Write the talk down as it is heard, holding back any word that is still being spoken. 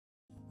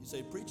You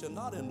say, preacher,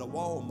 not into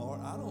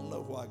Walmart. I don't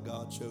know why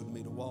God showed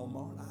me to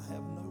Walmart. I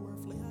have no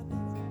earthly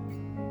idea.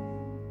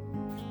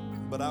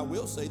 But I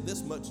will say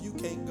this much, you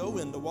can't go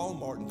into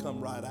Walmart and come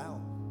right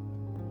out.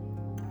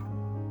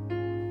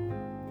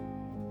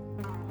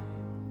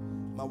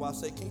 My wife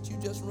said, can't you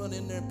just run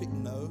in there and pick?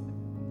 No,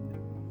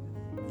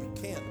 you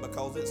can't,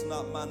 because it's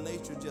not my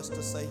nature just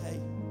to say, hey.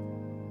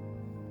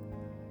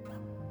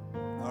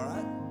 All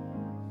right?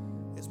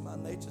 It's my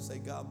nature to say,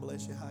 God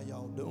bless you, how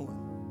y'all doing?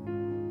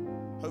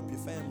 Hope your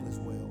family's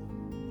well.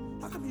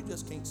 How come you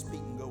just can't speak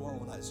and go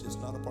on? It's just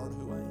not a part of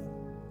who I am.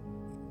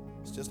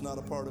 It's just not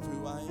a part of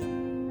who I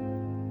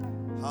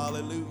am.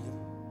 Hallelujah.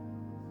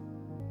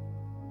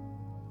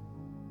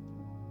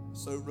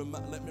 So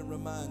let me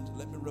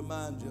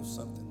remind you of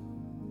something.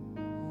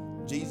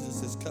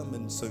 Jesus is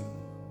coming soon.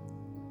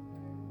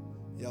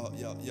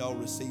 Y'all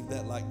receive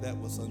that like that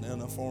was in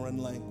a foreign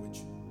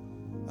language.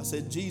 I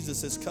said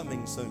Jesus is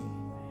coming soon.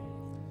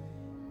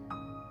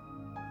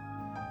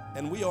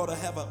 And we ought to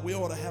have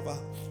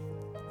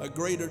a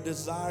greater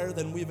desire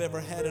than we've ever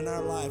had in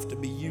our life to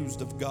be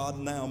used of God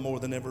now more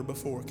than ever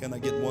before. Can I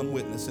get one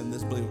witness in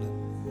this building?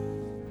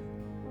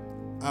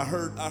 I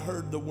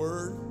heard the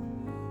word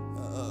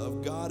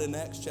of God in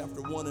Acts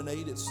chapter 1 and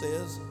 8. It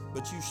says,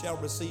 but you shall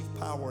receive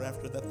power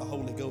after that the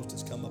Holy Ghost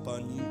has come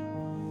upon you,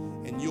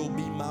 and you'll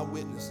be my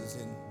witnesses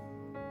in.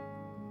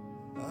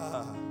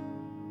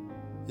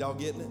 Y'all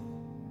getting it?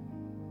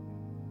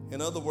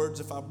 In other words,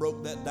 if I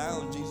broke that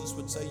down, Jesus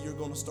would say you're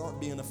going to start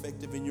being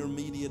effective in your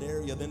immediate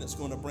area. Then it's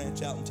going to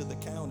branch out into the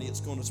county. It's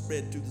going to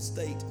spread to the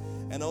state.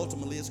 And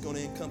ultimately, it's going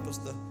to encompass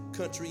the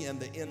country and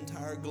the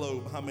entire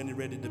globe. How many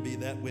ready to be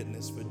that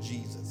witness for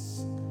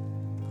Jesus?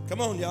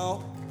 Come on,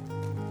 y'all.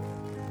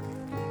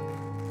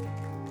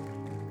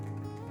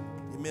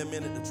 Give me a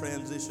minute to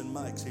transition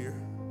mics here.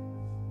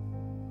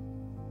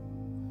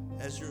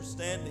 As you're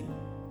standing,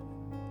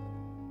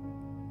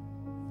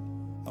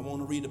 I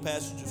want to read a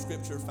passage of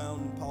scripture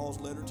found in Paul's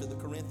letter to the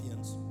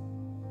Corinthians.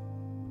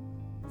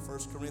 1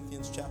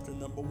 Corinthians chapter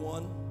number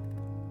 1,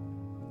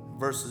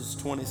 verses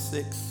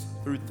 26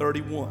 through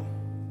 31.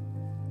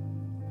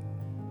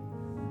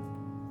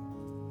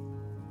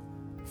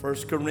 1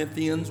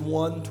 Corinthians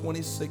 1,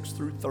 26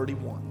 through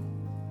 31.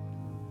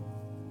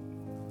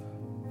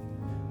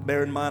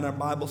 Bear in mind our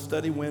Bible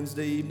study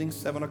Wednesday evening,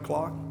 7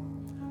 o'clock.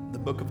 The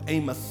book of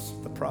Amos,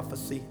 the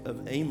prophecy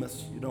of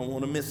Amos. You don't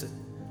want to miss it.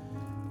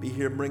 Be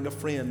here, bring a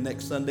friend.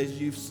 Next Sunday's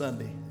Youth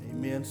Sunday.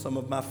 Amen. Some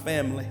of my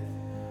family,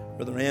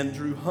 Brother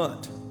Andrew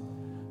Hunt,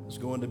 is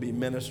going to be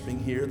ministering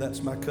here.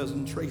 That's my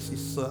cousin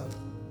Tracy's son.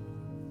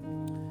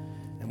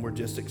 And we're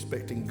just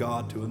expecting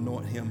God to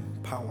anoint him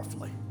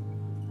powerfully.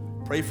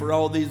 Pray for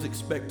all these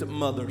expectant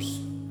mothers.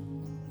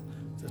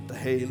 Sister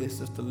Haley,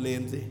 Sister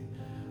Lindsay.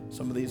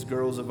 Some of these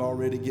girls have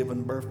already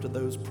given birth to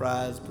those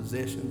prized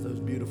possessions, those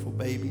beautiful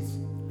babies.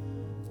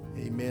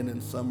 Amen.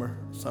 And some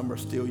are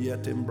still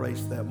yet to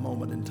embrace that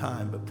moment in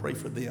time. But pray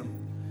for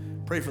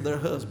them. Pray for their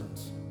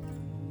husbands.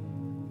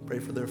 Pray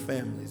for their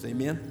families.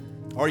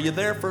 Amen. Are you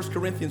there? 1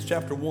 Corinthians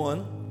chapter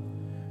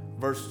 1,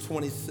 verse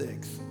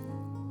 26.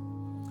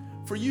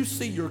 For you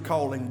see your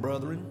calling,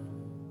 brethren,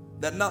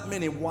 that not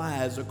many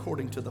wise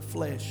according to the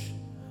flesh,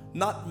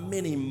 not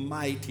many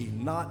mighty,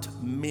 not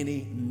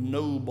many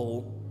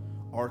noble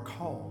are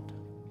called.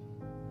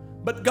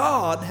 But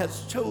God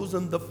has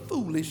chosen the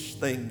foolish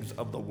things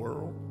of the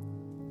world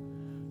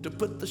to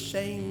put to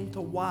shame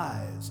the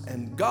wise.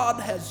 And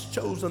God has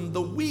chosen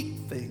the weak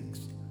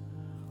things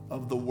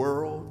of the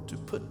world to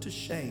put to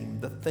shame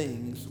the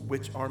things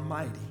which are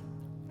mighty.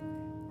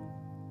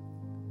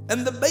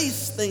 And the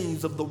base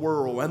things of the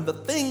world and the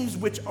things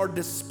which are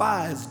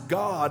despised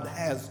God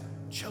has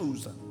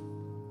chosen.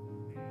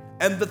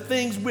 And the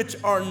things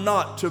which are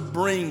not, to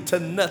bring to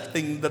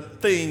nothing the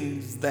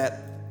things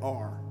that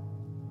are,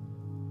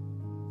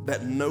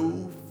 that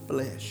no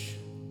flesh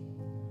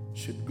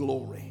should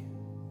glory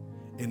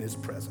in his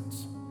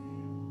presence.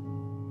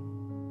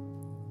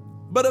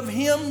 But of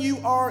him you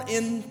are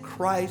in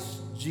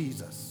Christ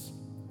Jesus,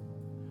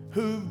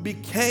 who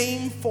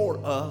became for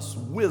us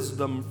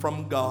wisdom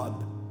from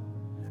God,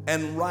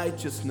 and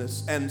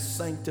righteousness and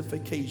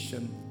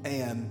sanctification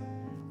and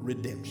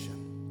redemption.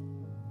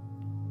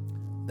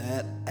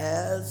 That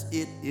as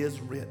it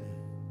is written,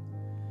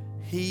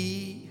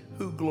 he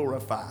who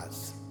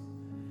glorifies,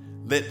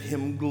 let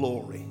him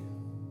glory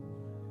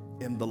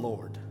in the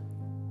Lord.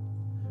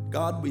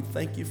 God, we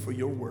thank you for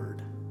your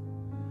word.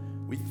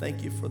 We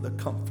thank you for the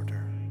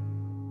Comforter,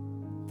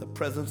 the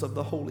presence of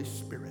the Holy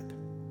Spirit,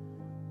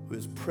 who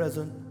is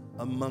present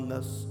among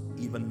us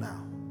even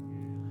now.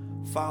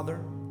 Father,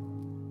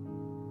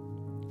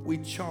 we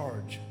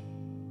charge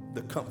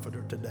the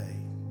Comforter today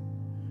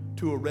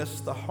to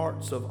arrest the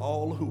hearts of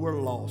all who are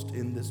lost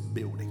in this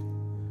building.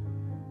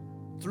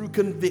 Through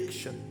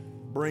conviction,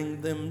 bring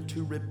them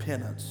to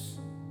repentance.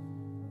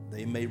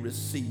 They may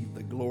receive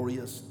the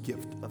glorious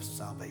gift of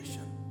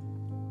salvation.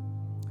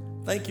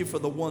 Thank you for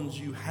the ones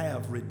you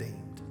have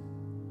redeemed.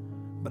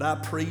 But I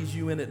praise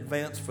you in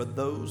advance for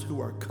those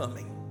who are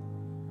coming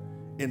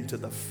into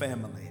the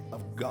family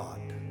of God.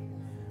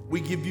 We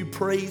give you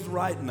praise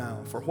right now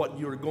for what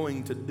you're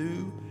going to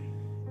do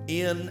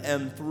in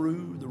and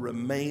through the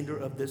remainder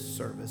of this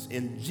service.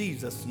 In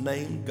Jesus'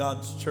 name,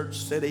 God's church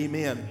said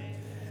amen.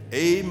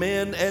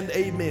 Amen and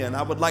amen.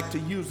 I would like to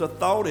use a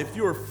thought. If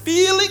you're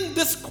feeling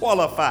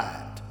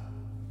disqualified,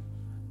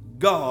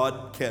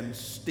 God can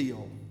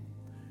still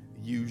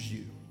use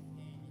you.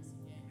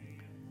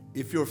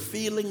 If you're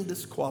feeling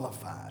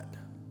disqualified,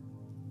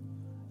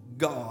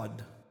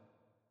 God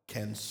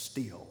can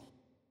still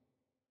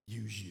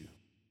use you.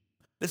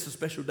 This is a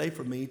special day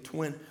for me.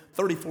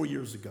 34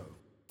 years ago,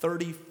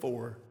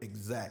 34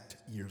 exact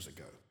years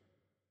ago,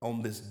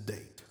 on this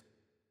date,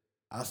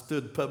 I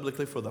stood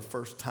publicly for the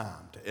first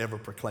time to ever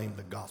proclaim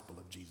the gospel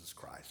of Jesus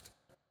Christ.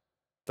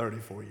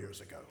 34 years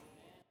ago.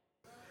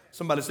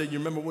 Somebody said, you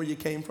remember where you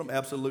came from?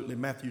 Absolutely.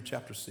 Matthew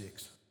chapter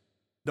 6.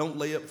 Don't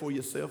lay up for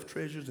yourself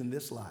treasures in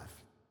this life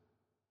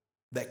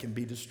that can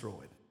be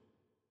destroyed,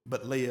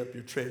 but lay up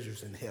your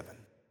treasures in heaven,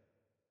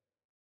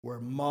 where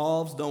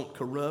moths don't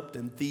corrupt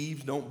and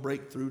thieves don't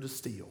break through to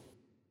steal.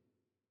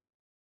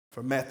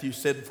 For Matthew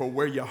said, for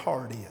where your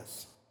heart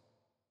is,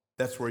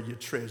 that's where your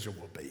treasure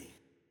will be.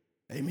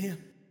 Amen.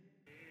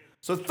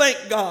 So thank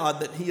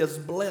God that he has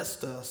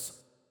blessed us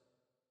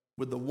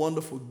with the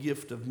wonderful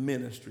gift of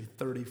ministry,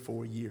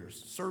 34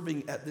 years,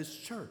 serving at this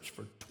church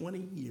for 20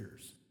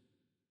 years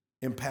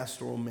in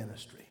pastoral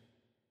ministry.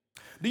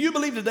 Do you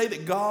believe today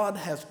that God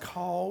has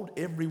called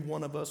every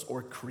one of us,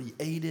 or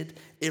created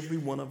every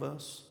one of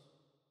us,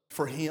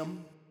 for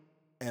him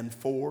and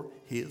for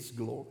his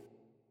glory?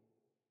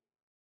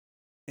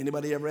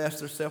 Anybody ever asked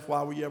themselves,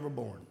 why were you ever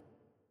born?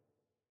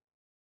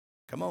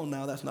 Come on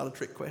now, that's not a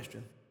trick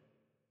question.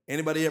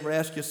 Anybody ever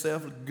ask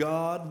yourself,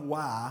 God,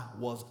 why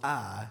was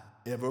I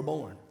ever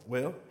born?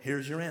 Well,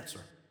 here's your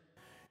answer.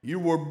 You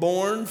were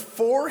born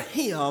for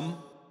him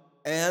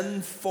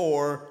and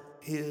for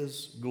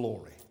his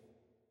glory.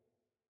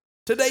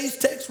 Today's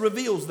text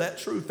reveals that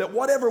truth, that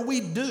whatever we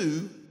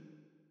do,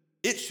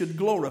 it should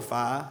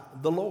glorify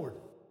the Lord.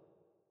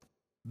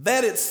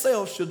 That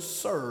itself should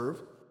serve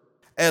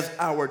as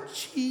our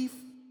chief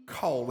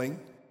calling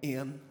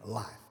in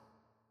life.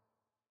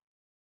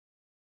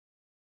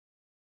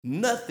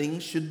 Nothing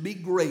should be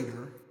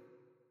greater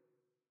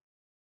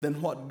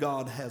than what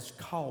God has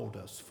called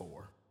us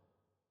for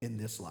in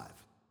this life.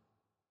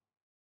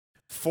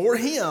 For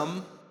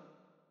him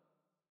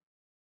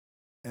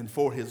and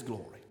for his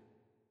glory.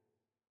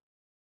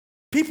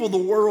 People the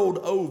world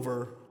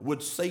over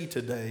would say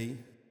today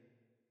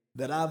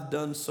that I've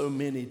done so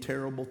many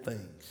terrible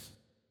things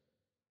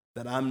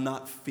that I'm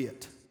not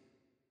fit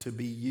to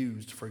be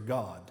used for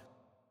God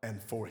and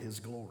for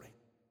his glory.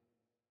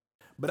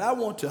 But I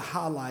want to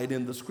highlight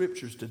in the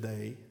scriptures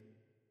today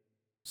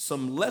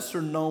some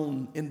lesser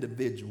known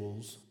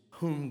individuals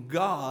whom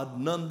God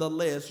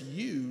nonetheless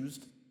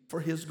used for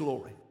his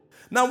glory.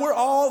 Now, we're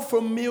all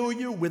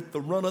familiar with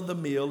the run of the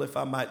mill, if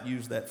I might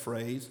use that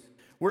phrase.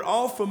 We're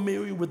all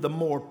familiar with the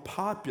more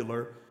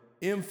popular,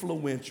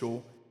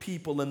 influential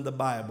people in the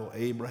Bible: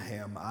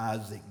 Abraham,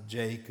 Isaac,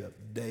 Jacob,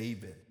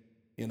 David,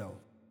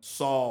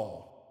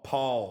 Saul,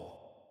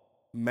 Paul,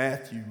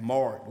 Matthew,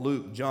 Mark,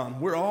 Luke, John.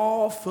 We're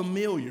all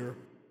familiar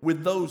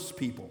with those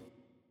people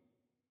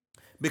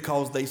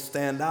because they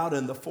stand out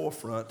in the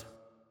forefront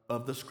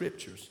of the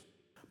scriptures.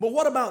 But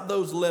what about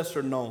those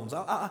lesser knowns?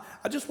 I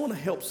just want to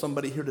help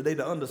somebody here today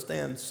to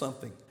understand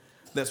something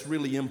that's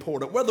really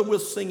important. Whether we're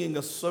singing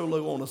a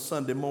solo on a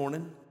Sunday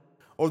morning,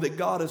 or that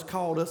God has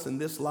called us in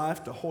this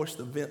life to hoist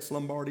the Vince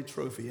Lombardi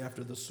trophy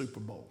after the Super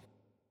Bowl.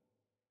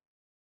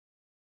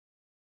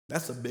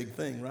 That's a big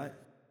thing, right?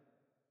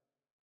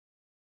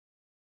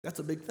 That's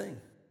a big thing.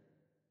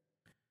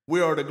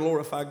 We are to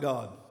glorify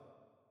God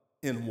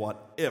in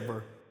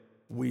whatever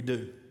we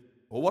do.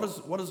 Well,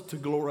 what does to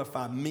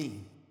glorify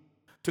mean?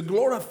 To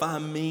glorify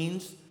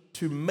means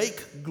to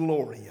make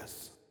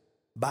glorious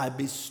by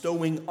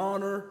bestowing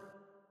honor,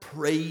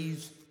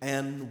 praise,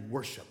 and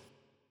worship.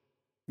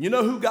 You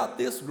know who got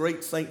this?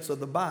 Great saints of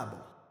the Bible.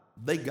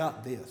 They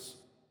got this.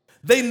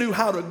 They knew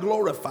how to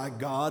glorify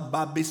God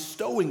by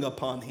bestowing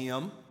upon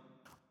him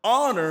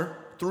honor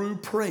through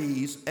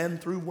praise and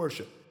through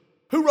worship.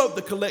 Who wrote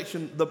the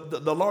collection,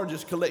 the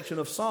largest collection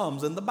of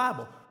Psalms in the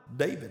Bible?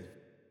 David.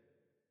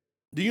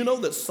 Do you know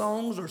that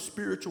songs are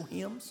spiritual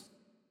hymns?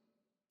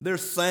 They're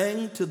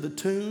sang to the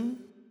tune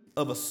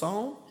of a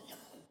song,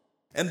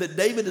 and that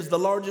David is the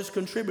largest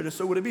contributor.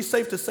 So would it be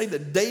safe to say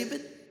that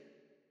David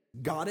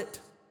got it?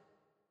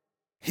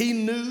 He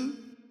knew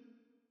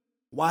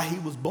why he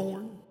was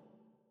born,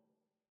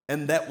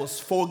 and that was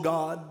for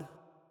God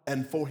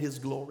and for his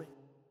glory.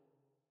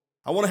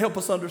 I want to help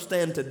us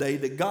understand today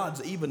that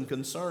God's even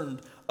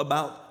concerned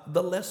about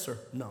the lesser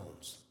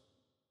knowns.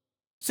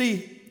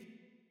 See,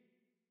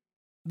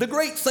 the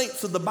great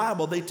saints of the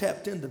Bible, they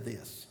tapped into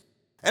this.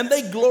 And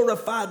they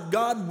glorified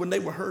God when they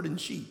were herding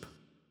sheep.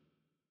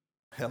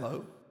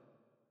 Hello?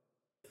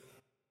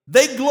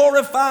 They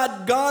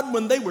glorified God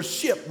when they were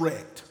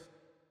shipwrecked.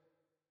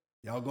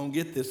 Y'all gonna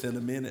get this in a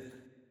minute.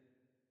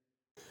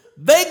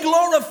 They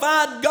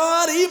glorified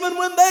God even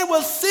when they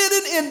were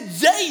sitting in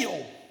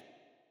jail.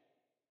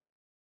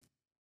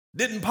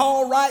 Didn't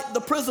Paul write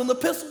the prison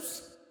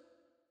epistles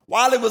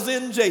while he was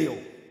in jail?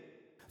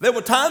 There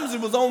were times he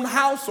was on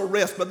house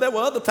arrest, but there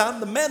were other times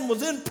the man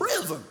was in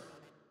prison.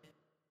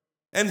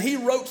 And he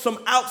wrote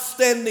some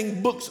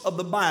outstanding books of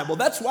the Bible.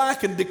 That's why I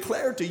can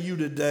declare to you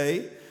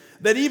today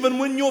that even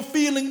when you're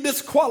feeling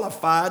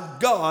disqualified,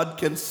 God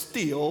can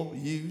still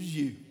use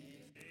you.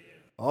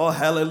 Oh,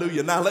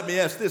 hallelujah. Now let me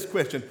ask this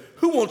question.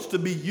 Who wants to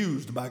be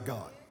used by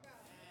God?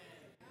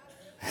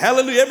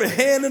 Hallelujah. Every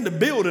hand in the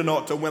building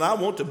ought to win. I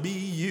want to be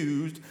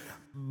used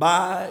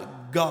by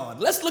God.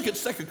 Let's look at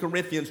 2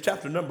 Corinthians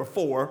chapter number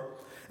 4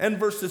 and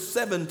verses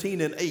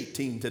 17 and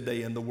 18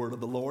 today in the word of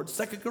the Lord.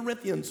 2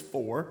 Corinthians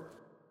 4,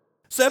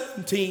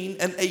 17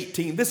 and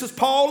 18. This is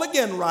Paul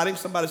again writing.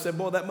 Somebody said,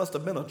 boy, that must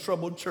have been a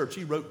troubled church.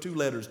 He wrote 2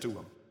 letters to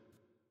them.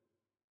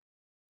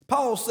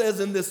 Paul says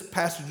in this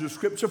passage of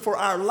scripture, for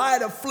our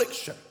light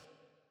affliction,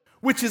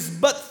 which is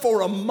but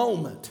for a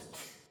moment,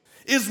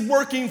 is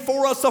working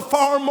for us a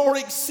far more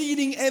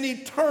exceeding and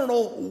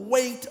eternal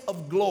weight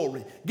of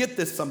glory. Get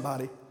this,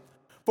 somebody.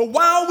 For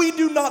while we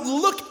do not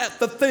look at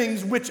the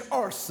things which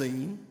are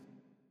seen,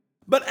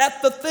 but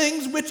at the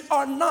things which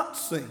are not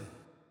seen.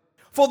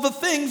 For the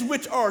things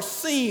which are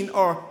seen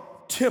are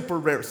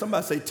temporary.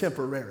 Somebody say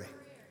temporary.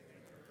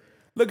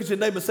 Look at your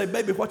neighbor and say,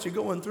 baby, what you're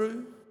going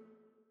through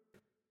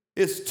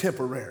is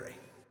temporary.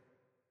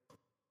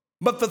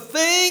 But the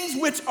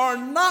things which are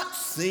not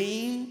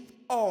seen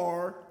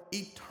are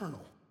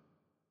eternal.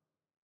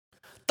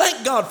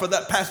 Thank God for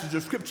that passage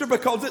of scripture,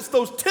 because it's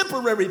those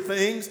temporary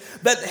things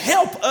that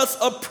help us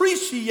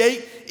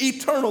appreciate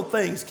eternal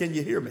things. Can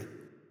you hear me?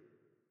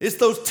 It's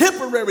those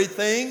temporary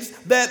things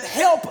that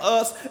help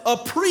us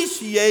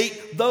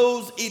appreciate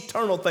those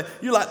eternal things.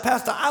 You're like,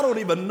 Pastor, I don't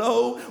even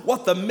know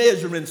what the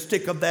measuring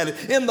stick of that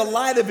is. In the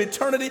light of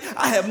eternity,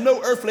 I have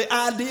no earthly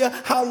idea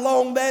how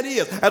long that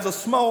is. As a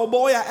small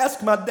boy, I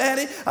asked my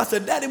daddy, I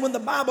said, Daddy, when the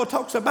Bible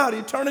talks about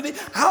eternity,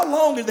 how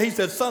long is it? He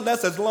said, son,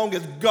 that's as long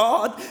as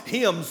God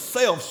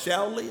himself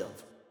shall live.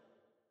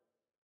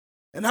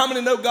 And how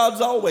many know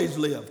God's always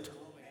lived?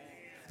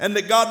 And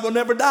that God will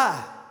never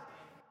die?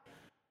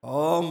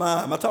 Oh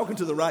my, am I talking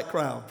to the right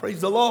crowd?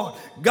 Praise the Lord.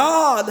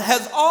 God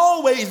has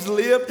always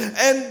lived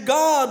and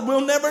God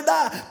will never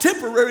die.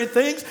 Temporary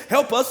things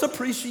help us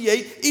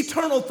appreciate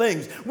eternal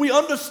things. We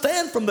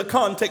understand from the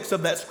context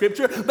of that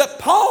scripture that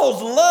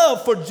Paul's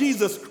love for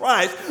Jesus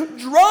Christ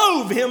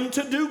drove him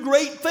to do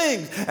great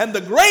things. And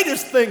the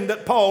greatest thing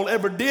that Paul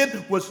ever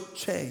did was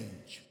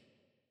change.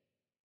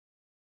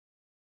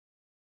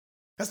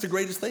 That's the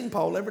greatest thing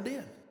Paul ever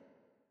did.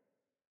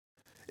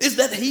 Is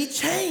that he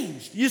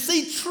changed. You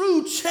see,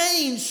 true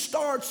change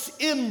starts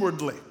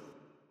inwardly.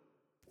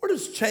 Where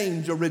does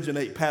change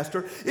originate,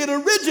 Pastor? It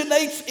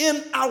originates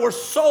in our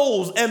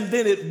souls and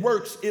then it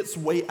works its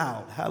way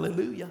out.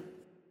 Hallelujah.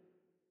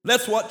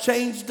 That's what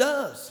change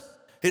does.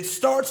 It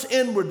starts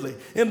inwardly,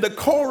 in the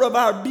core of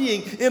our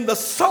being, in the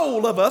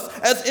soul of us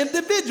as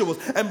individuals.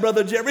 And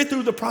Brother Jerry,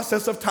 through the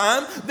process of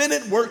time, then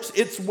it works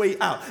its way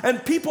out.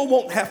 And people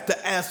won't have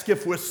to ask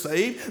if we're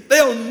saved.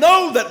 They'll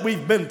know that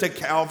we've been to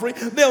Calvary.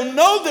 They'll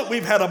know that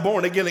we've had a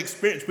born-again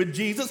experience with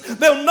Jesus.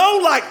 They'll know,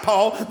 like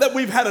Paul, that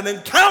we've had an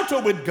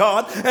encounter with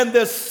God, and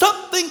there's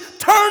something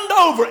turned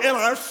over in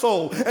our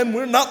soul, and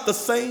we're not the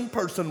same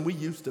person we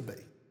used to be.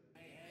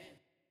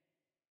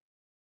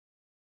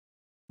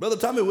 Brother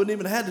Tommy wouldn't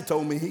even have had to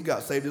told me he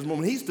got saved this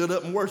moment. He stood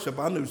up and worshiped.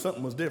 I knew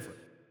something was different.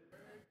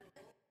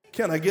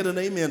 Can I get an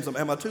amen?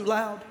 Am I too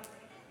loud?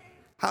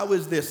 How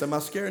is this? Am I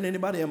scaring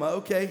anybody? Am I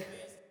okay?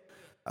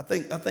 I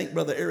think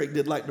Brother Eric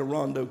did like the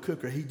Rondo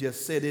cooker. He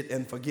just said it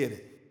and forget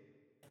it.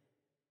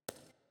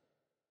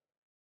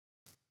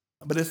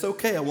 But it's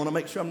okay. I want to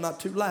make sure I'm not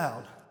too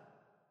loud.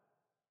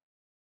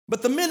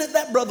 But the minute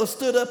that brother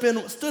stood up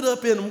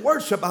in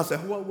worship, I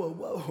said, whoa, whoa,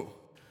 whoa.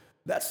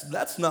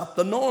 That's not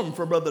the norm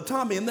for Brother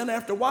Tommy. And then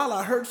after a while,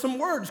 I heard some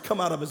words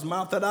come out of his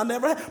mouth that I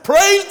never had.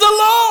 Praise the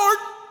Lord.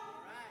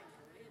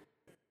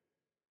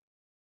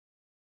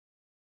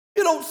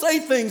 You don't say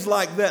things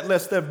like that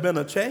unless there's been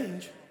a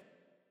change.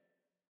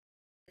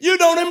 You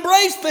don't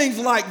embrace things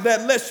like that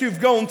unless you've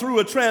gone through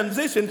a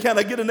transition. Can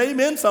I get an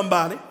amen,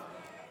 somebody?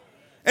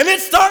 And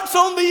it starts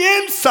on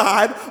the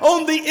inside,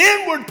 on the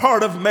inward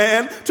part of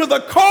man, to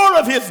the core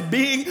of his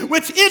being,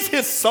 which is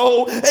his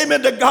soul,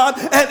 amen to God,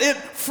 and it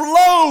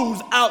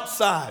flows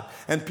outside.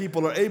 And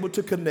people are able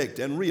to connect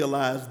and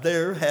realize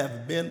there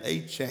have been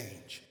a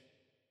change.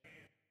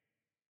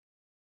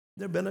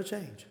 There have been a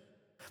change.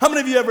 How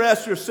many of you ever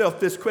asked yourself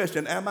this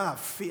question, am I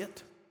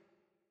fit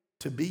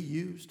to be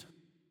used?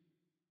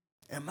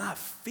 Am I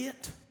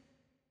fit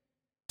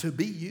to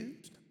be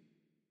used?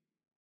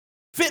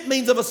 Fit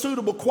means of a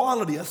suitable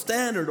quality, a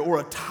standard, or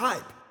a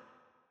type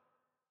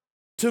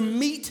to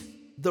meet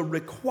the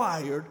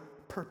required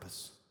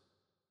purpose.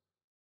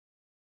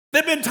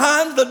 There have been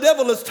times the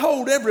devil has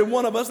told every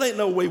one of us, ain't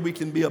no way we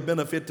can be a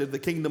benefit to the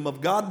kingdom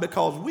of God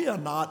because we are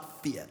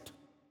not fit.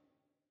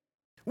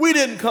 We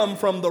didn't come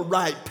from the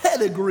right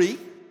pedigree.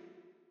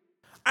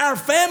 Our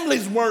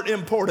families weren't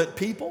important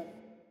people.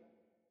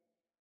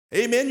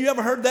 Amen. You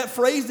ever heard that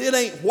phrase? It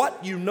ain't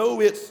what you know,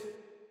 it's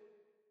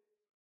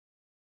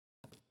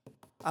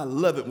I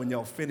love it when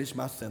y'all finish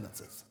my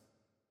sentences.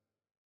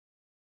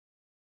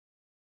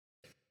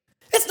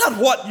 It's not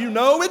what you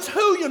know, it's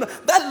who you know.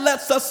 That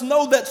lets us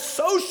know that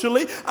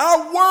socially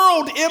our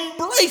world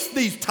embraces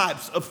these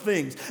types of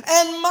things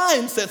and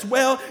mindsets.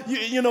 Well,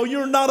 you know,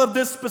 you're not of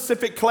this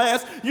specific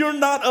class. You're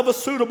not of a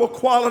suitable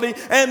quality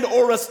and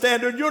or a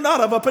standard. You're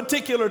not of a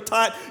particular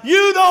type.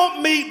 You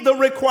don't meet the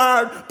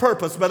required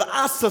purpose. But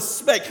I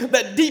suspect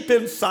that deep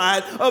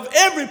inside of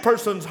every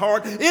person's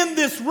heart in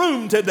this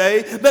room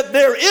today, that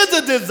there is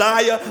a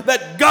desire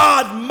that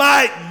God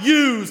might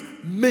use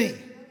me.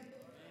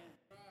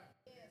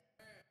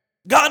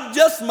 God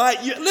just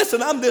might,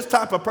 listen, I'm this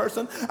type of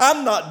person.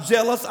 I'm not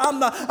jealous.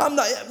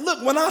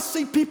 Look, when I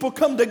see people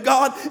come to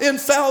God in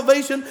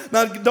salvation,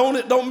 now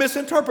don't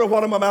misinterpret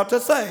what I'm about to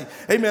say.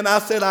 Amen. I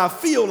said I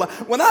feel like,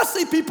 when I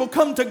see people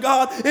come to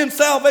God in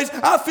salvation,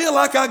 I feel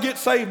like I get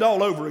saved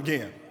all over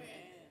again.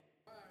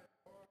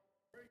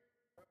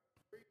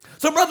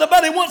 So, Brother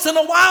Buddy, once in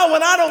a while,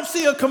 when I don't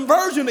see a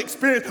conversion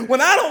experience,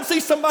 when I don't see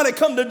somebody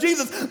come to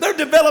Jesus, there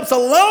develops a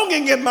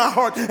longing in my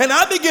heart. And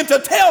I begin to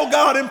tell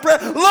God in prayer,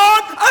 Lord,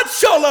 I'd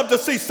sure love to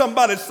see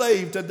somebody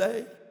saved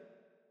today.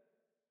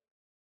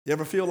 You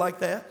ever feel like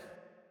that?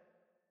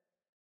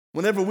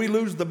 Whenever we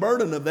lose the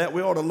burden of that,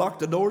 we ought to lock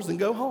the doors and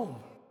go home.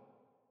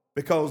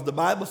 Because the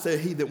Bible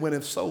said he that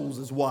winneth souls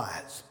is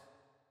wise.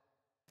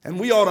 And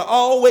we ought to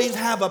always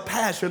have a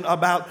passion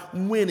about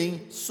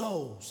winning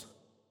souls.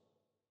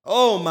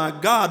 Oh my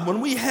God,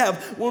 when we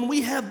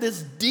have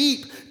this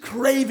deep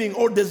craving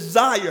or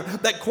desire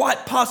that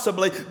quite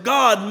possibly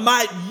God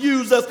might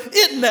use us,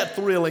 isn't that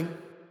thrilling?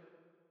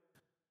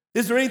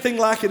 Is there anything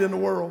like it in the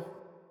world?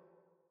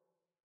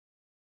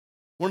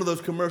 One of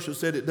those commercials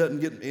said it doesn't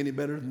get any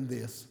better than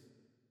this.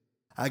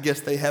 I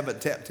guess they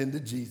haven't tapped into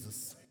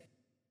Jesus.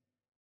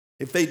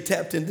 If they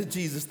tapped into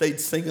Jesus,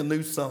 they'd sing a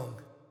new song.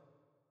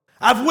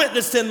 I've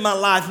witnessed in my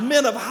life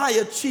men of high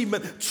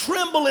achievement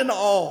tremble in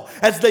awe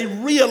as they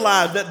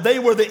realize that they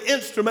were the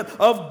instrument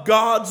of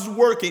God's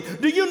working.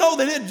 Do you know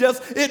that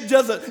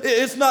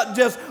it's not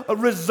just a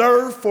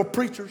reserve for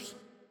preachers?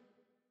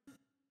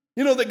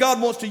 You know that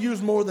God wants to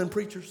use more than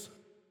preachers?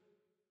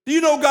 Do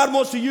you know God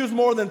wants to use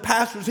more than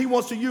pastors? He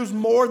wants to use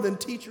more than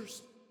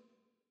teachers.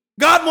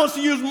 God wants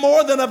to use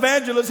more than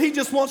evangelists. He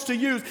just wants to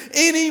use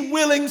any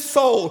willing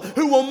soul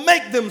who will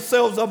make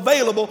themselves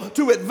available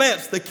to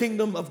advance the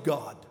kingdom of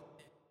God.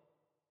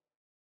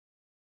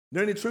 Is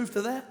there any truth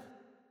to that?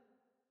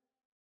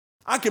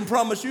 I can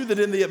promise you that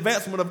in the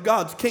advancement of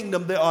God's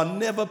kingdom, there are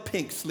never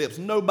pink slips.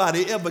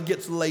 Nobody ever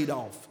gets laid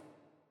off.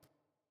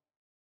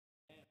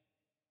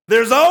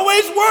 There's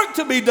always work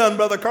to be done,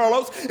 Brother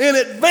Carlos, in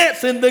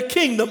advancing the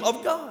kingdom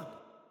of God.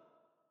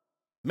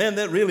 Man,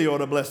 that really ought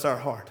to bless our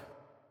heart.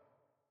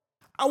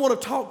 I want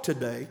to talk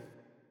today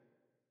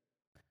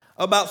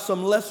about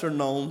some lesser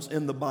knowns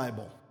in the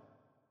Bible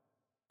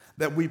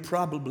that we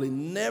probably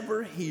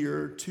never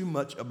hear too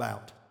much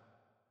about,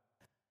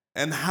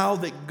 and how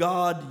that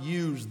God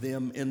used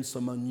them in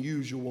some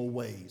unusual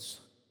ways.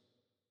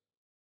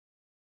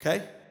 Okay?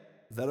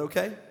 Is that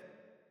okay?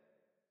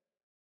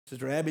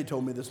 Sister Abby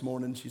told me this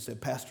morning, she said,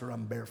 Pastor,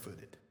 I'm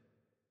barefooted.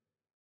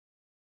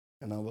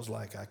 And I was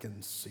like, I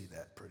can see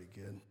that pretty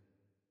good.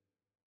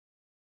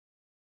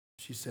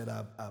 She said,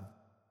 I've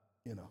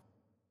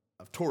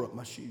tore up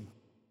my shoe.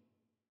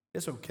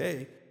 It's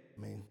okay.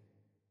 I mean,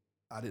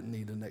 I didn't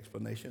need an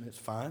explanation. It's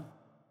fine.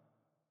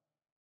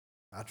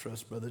 I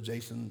trust Brother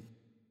Jason,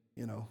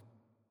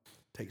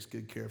 takes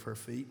good care of her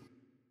feet.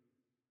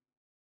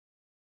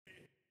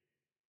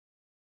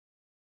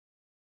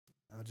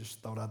 I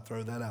just thought I'd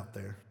throw that out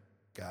there,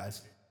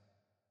 guys.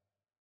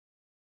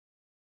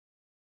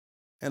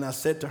 And I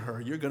said to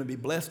her, you're going to be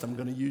blessed. I'm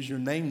going to use your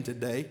name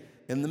today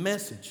in the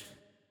message.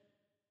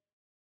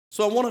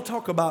 So I want to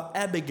talk about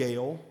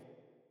Abigail,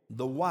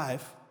 the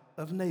wife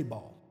of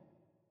Nabal.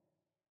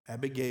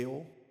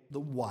 Abigail, the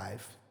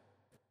wife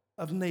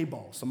of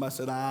Nabal. Somebody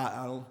said,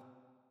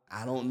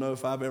 I don't know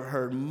if I've ever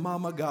heard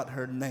Mama got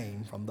her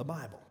name from the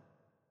Bible.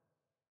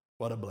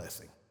 What a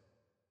blessing.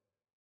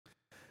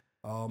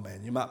 Oh,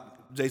 man, you might,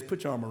 Jace,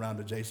 put your arm around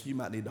her, Jace. You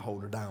might need to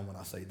hold her down when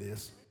I say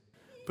this.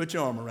 Put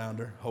your arm around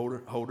her,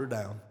 hold her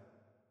down.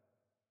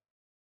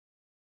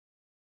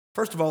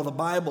 First of all, the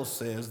Bible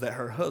says that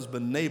her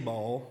husband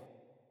Nabal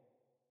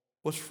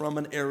was from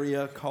an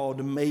area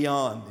called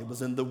Maon. It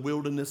was in the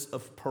wilderness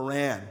of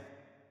Paran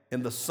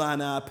in the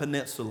Sinai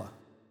Peninsula.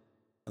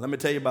 And let me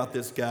tell you about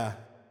this guy.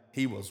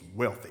 He was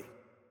wealthy.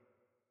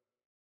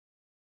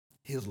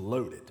 He was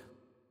loaded.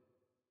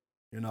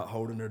 You're not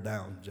holding her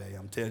down, Jay.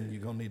 I'm telling you,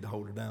 you're going to need to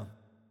hold her down.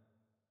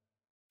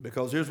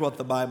 Because here's what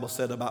the Bible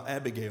said about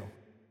Abigail.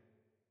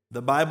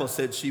 The Bible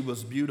said she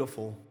was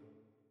beautiful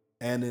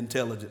and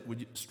intelligent. Would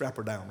you strap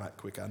her down right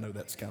quick? I know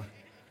that's kind of...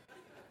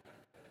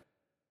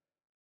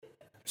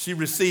 She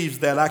receives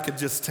that. I could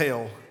just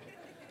tell.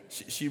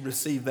 She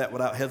received that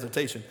without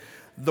hesitation.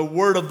 The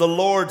word of the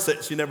Lord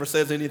said, she never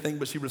says anything,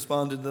 but she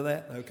responded to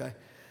that. Okay.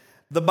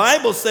 The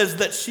Bible says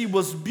that she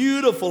was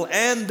beautiful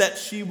and that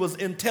she was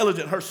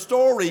intelligent. Her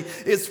story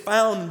is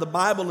found in the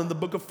Bible in the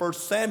book of 1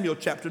 Samuel,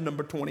 chapter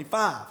number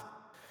 25.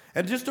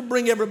 And just to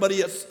bring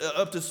everybody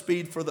up to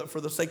speed for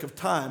the sake of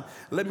time,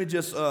 let me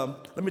just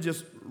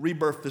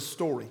rebirth this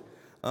story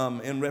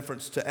in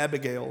reference to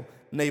Abigail,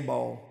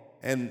 Nabal,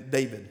 and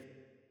David.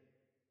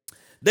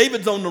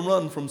 David's on the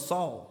run from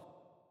Saul,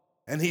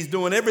 and he's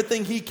doing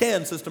everything he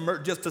can, Sister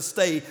Mert, just to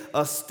stay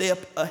a step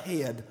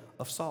ahead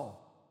of Saul.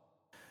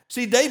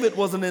 See, David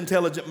was an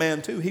intelligent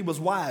man too. He was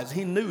wise.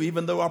 He knew,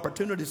 even though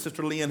opportunity,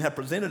 Sister Leanne, had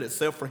presented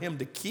itself for him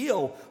to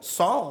kill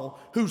Saul,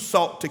 who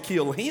sought to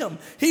kill him,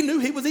 he knew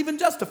he was even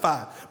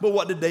justified. But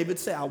what did David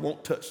say? I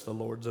won't touch the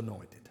Lord's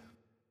anointed.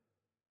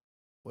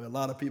 Well, a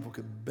lot of people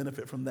could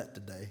benefit from that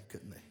today,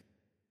 couldn't they?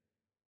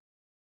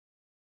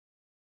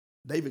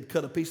 David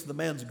cut a piece of the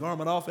man's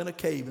garment off in a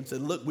cave and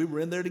said, look, we were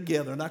in there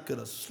together and I could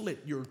have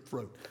slit your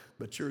throat,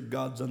 but you're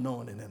God's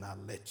anointed and I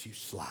let you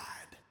slide.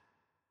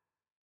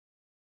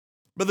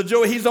 Brother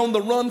Joey, he's on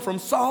the run from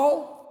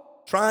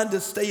Saul, trying to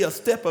stay a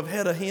step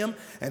ahead of him,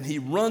 and he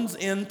runs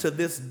into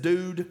this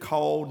dude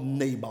called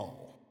Nabal.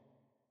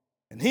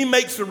 And he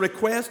makes a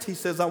request. He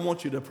says, I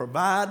want you to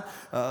provide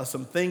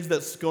some things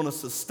that's going to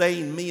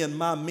sustain me and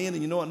my men.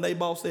 And you know what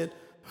Nabal said?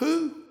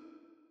 Who?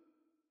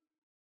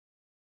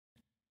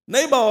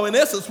 Nabal, in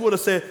essence, would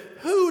have said,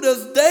 who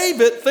does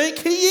David think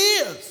he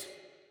is?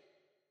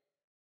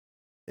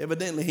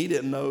 Evidently, he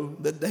didn't know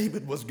that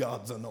David was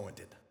God's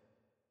anointed.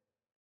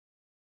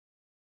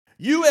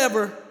 You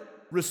ever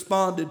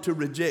responded to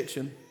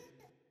rejection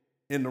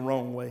in the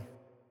wrong way?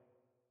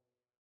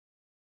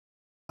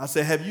 I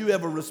say, have you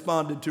ever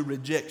responded to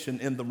rejection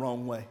in the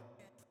wrong way?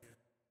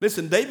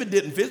 Listen, David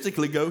didn't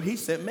physically go. He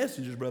sent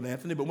messengers, Brother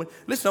Anthony. But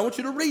listen, I want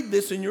you to read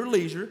this in your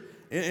leisure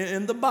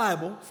in the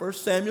Bible, 1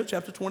 Samuel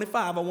chapter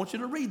 25. I want you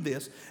to read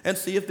this and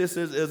see if this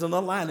is an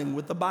aligning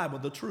with the Bible,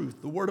 the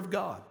truth, the Word of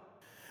God.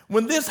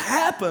 When this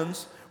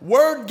happens,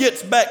 word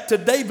gets back to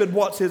David.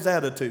 What's his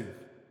attitude?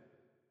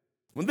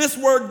 When this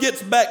word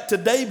gets back to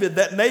David,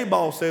 that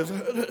Nabal says,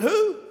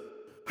 who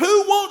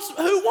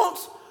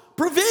wants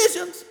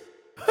provisions?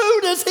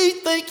 Who does he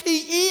think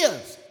he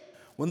is?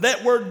 When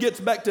that word gets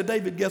back to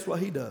David, guess what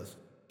he does?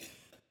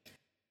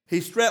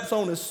 He straps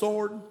on his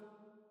sword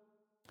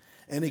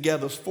and he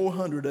gathers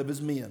 400 of his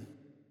men.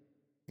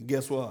 And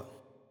guess what?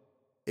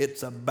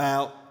 It's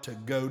about to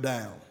go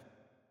down.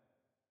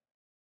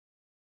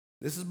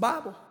 This is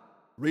Bible.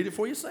 Read it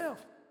for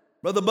yourself.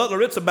 Brother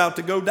Butler, it's about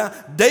to go down.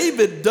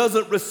 David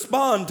doesn't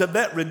respond to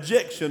that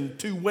rejection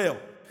too well.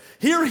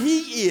 Here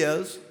he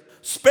is,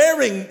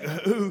 sparing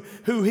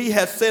who he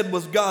has said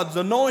was God's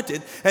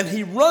anointed, and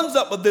he runs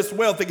up with this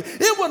wealth.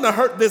 It wouldn't have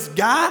hurt this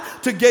guy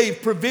to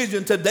give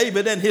provision to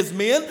David and his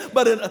men,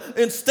 but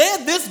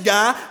instead this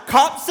guy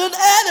cops an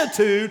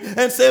attitude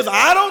and says,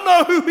 I don't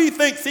know who he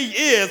thinks he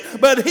is,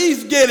 but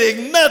he's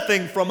getting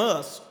nothing from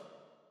us.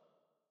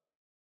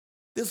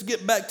 Let's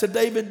get back to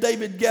David.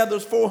 David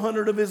gathers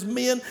 400 of his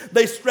men.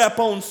 They strap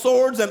on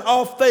swords and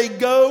off they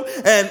go,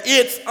 and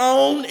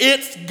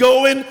it's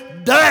going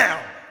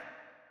down.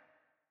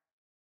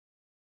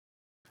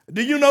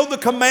 Do you know the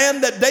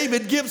command that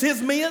David gives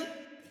his men?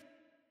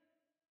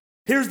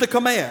 Here's the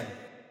command.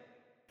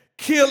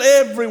 Kill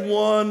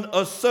everyone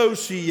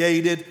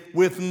associated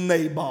with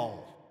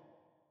Nabal.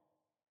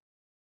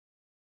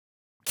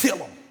 Kill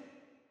them.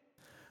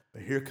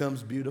 But here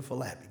comes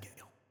beautiful Abigail.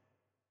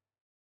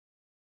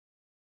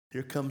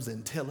 Here comes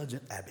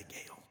intelligent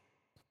Abigail.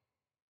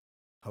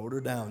 Hold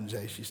her down,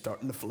 Jay. She's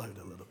starting to float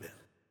a little bit.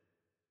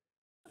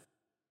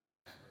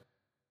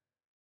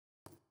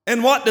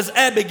 And what does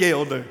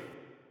Abigail do?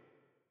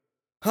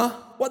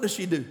 What does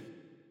she do?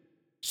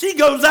 She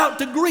goes out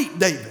to greet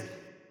David.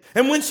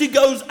 And when she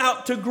goes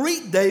out to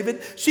greet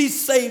David, she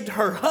saved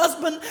her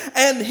husband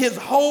and his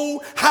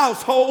whole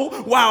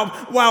household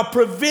while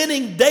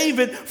preventing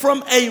David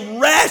from a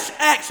rash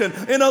action.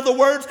 In other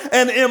words,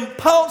 an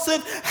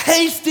impulsive,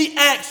 hasty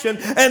action.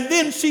 And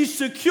then she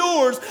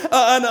secures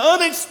an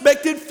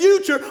unexpected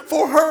future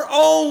for her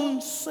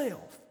own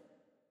self.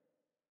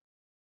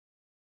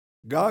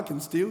 God can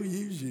still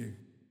use you.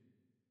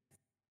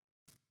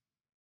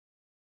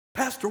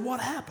 Pastor, what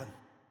happened?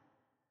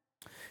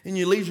 In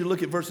your leisure,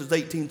 look at verses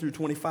 18 through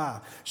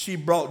 25. She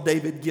brought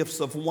David gifts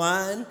of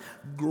wine,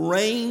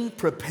 grain,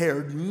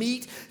 prepared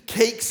meat,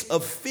 cakes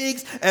of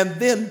figs, and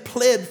then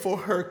pled for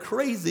her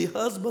crazy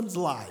husband's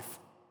life.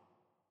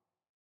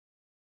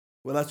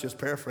 Well, that's just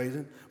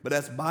paraphrasing, but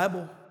that's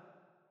Bible.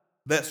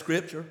 That's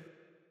scripture.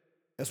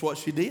 That's what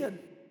she did.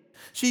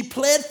 She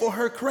pled for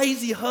her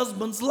crazy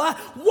husband's life.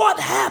 What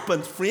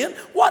happened, friend?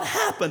 What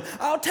happened?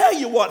 I'll tell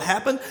you what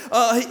happened.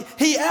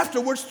 He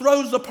afterwards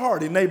throws a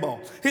party, Nabal.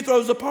 He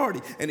throws a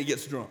party and he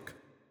gets drunk.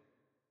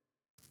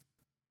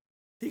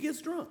 He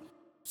gets drunk,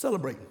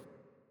 celebrating.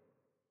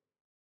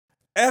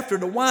 After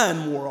the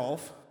wine wore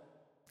off,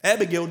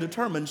 Abigail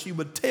determined she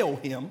would tell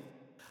him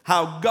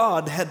how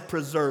God had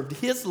preserved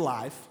his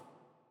life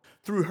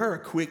through her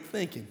quick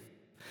thinking.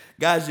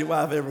 Guys, your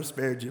wife ever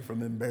spared you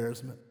from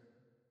embarrassment?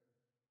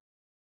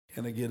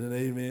 Can I get an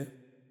amen?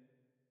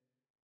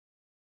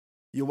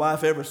 Your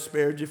wife ever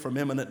spared you from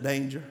imminent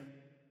danger?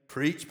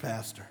 Preach,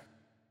 Pastor.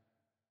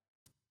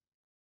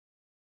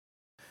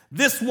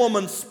 This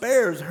woman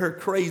spares her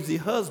crazy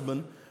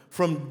husband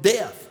from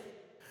death.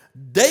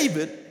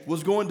 David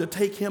was going to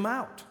take him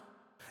out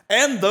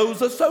and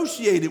those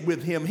associated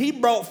with him. He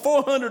brought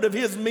 400 of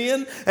his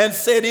men and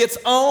said, it's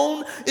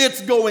on,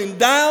 it's going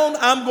down,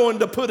 I'm going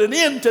to put an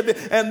end to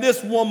this. And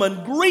this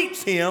woman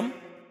greets him,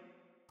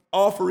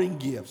 offering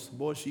gifts.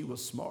 Boy, she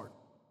was smart.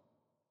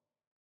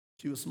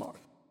 She was smart.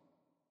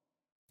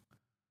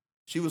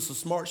 She was so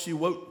smart,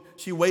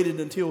 she waited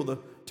until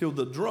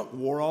the drunk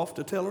wore off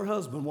to tell her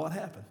husband what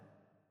happened.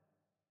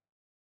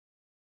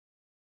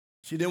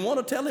 She didn't want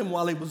to tell him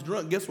while he was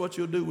drunk. Guess what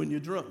you'll do when you're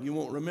drunk? You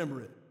won't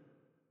remember it.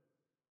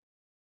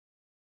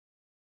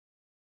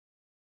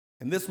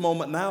 In this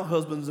moment now,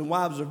 husbands and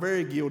wives are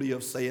very guilty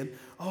of saying,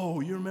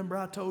 oh, you remember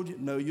I told you?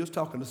 No, you was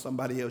talking to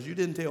somebody else. You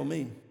didn't tell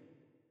me.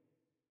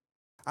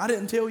 I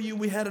didn't tell you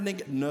we had an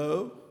engagement.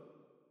 No,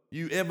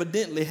 you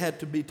evidently had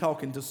to be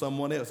talking to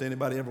someone else.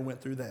 Anybody ever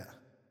went through that?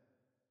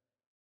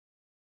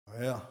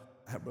 Well,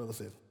 that brother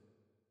said,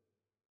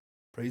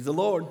 praise the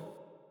Lord.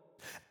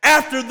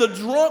 After the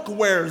drunk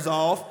wears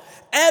off,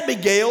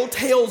 Abigail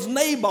tells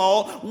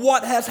Nabal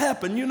what has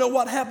happened. You know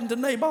what happened to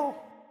Nabal?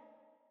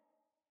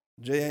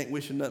 Jay ain't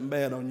wishing nothing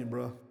bad on you,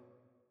 bro.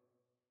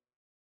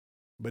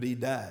 But he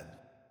died.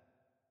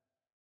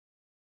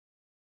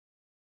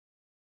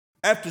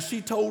 After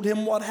she told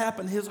him what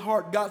happened, his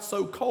heart got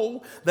so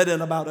cold that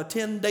in about a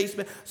 10-day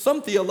span,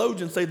 some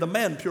theologians say the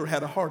man pure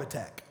had a heart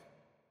attack.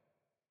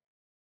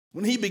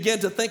 When he began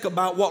to think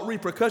about what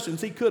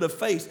repercussions he could have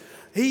faced,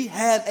 he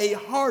had a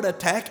heart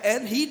attack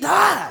and he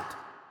died.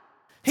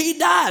 He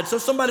died. So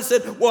somebody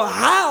said, well,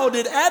 how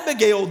did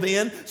Abigail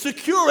then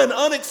secure an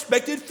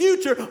unexpected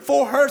future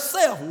for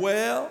herself?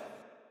 Well,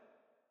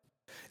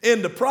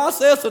 in the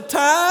process of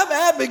time,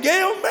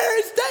 Abigail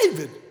marries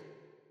David.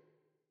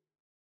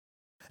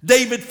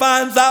 David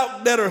finds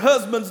out that her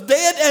husband's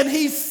dead and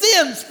he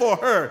sends for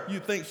her.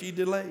 You think she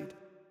delayed?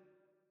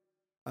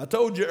 I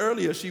told you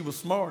earlier she was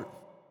smart.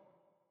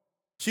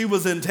 She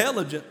was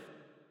intelligent.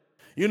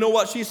 You know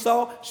what she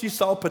saw? She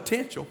saw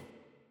potential.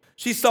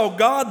 She saw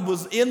God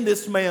was in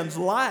this man's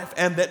life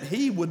and that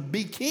he would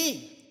be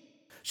king.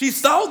 She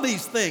saw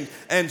these things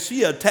and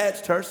she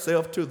attached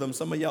herself to them.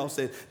 Some of y'all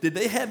said, did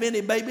they have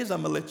any babies?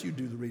 I'm going to let you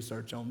do the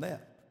research on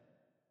that.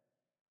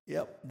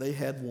 Yep, they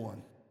had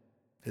one.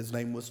 His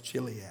name was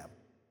Chileab.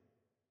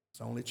 It's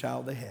the only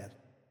child they had.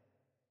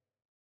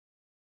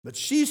 But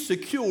she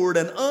secured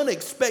an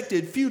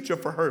unexpected future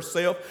for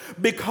herself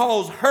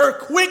because her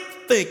quick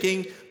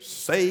thinking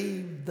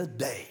saved the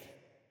day.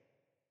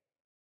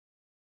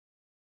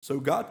 So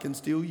God can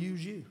still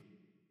use you.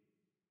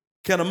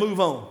 Can I move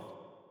on?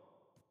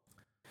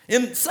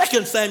 In 2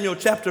 Samuel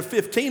chapter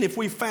 15, if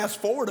we fast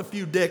forward a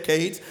few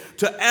decades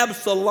to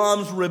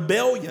Absalom's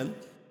rebellion,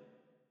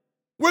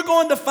 we're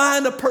going to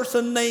find a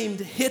person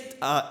named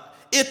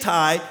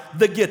Ittai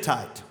the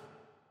Gittite.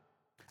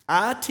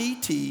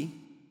 I-T-T-A-I.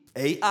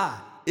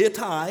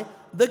 Ittai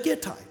the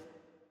Gittite.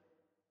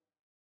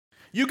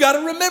 You got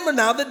to remember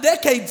now that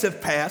decades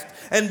have passed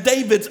and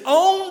David's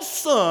own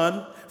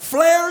son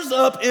flares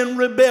up in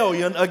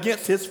rebellion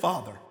against his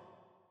father.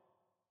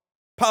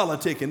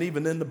 Politicking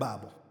even in the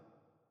Bible.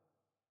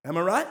 Am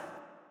I right?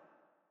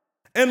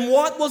 And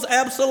what was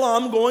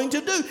Absalom going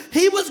to do?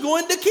 He was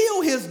going to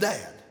kill his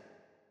dad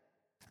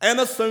and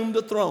assume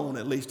the throne,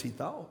 at least he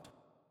thought.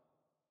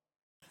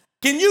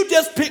 Can you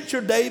just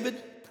picture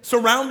David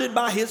surrounded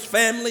by his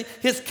family,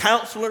 his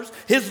counselors,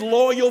 his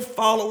loyal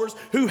followers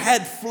who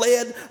had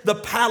fled the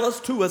palace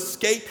to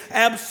escape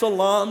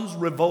Absalom's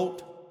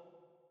revolt?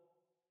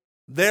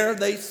 There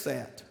they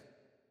sat,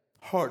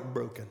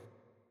 heartbroken,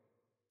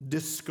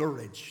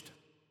 discouraged,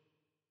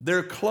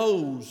 their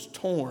clothes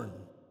torn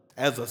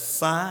as a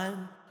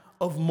sign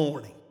of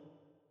mourning.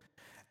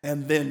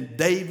 And then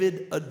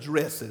David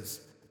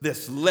addresses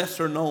this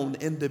lesser-known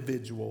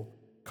individual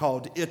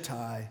called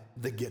Ittai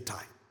the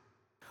Gittite.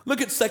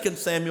 Look at 2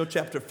 Samuel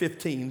chapter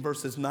 15,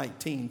 verses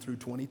 19 through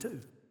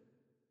 22.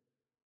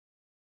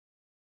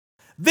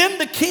 Then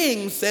the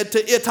king said to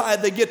Ittai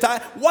the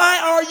Gittite, why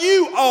are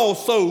you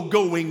also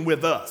going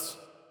with us?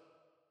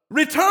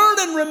 Return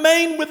and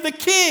remain with the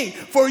king,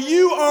 for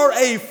you are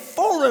a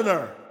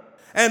foreigner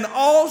and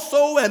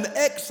also an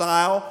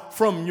exile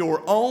from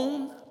your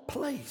own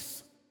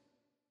place.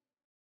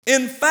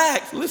 In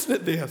fact, listen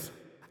to this.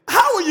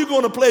 How are you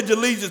going to pledge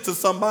allegiance to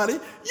somebody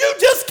you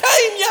just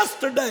came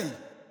yesterday?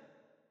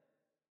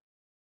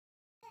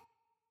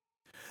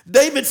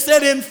 David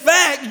said, in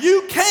fact,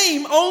 you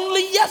came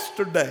only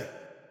yesterday.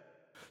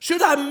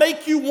 Should I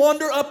make you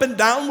wander up and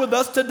down with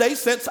us today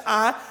since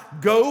I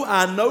go,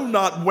 I know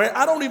not where?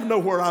 I don't even know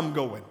where I'm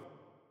going.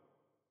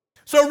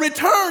 So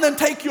return and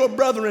take your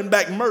brethren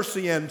back.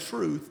 Mercy and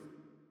truth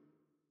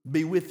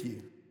be with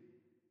you.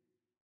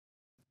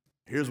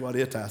 Here's what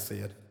Ittai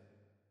said.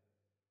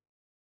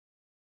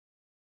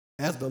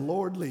 As the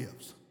Lord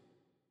lives,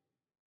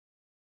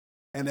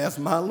 and as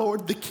my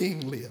Lord the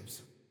king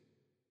lives,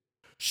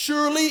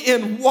 surely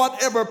in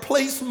whatever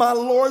place my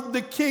Lord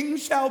the king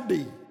shall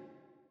be,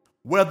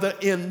 whether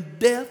in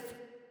death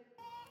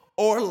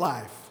or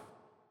life,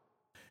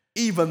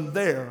 even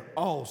there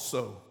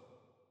also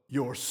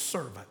your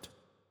servant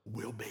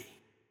will be.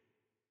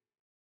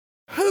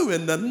 Who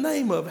in the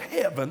name of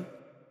heaven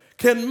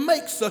can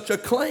make such a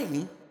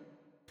claim?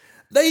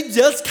 They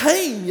just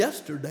came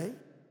yesterday.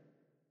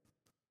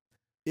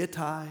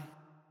 Ittai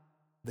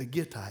the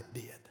Gittite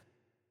did.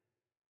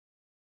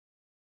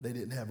 They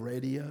didn't have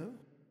radio.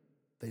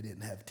 They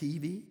didn't have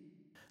TV.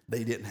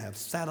 They didn't have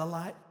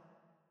satellite.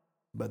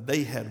 But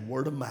they had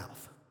word of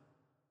mouth.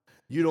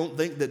 You don't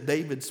think that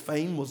David's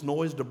fame was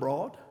noised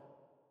abroad?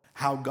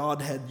 How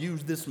God had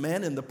used this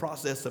man in the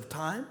process of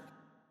time?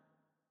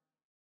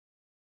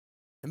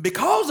 And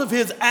because of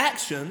his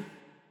action,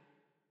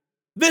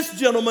 this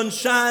gentleman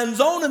shines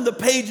on in the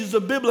pages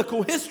of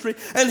biblical history,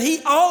 and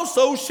he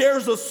also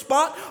shares a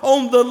spot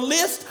on the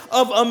list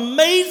of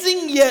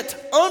amazing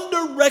yet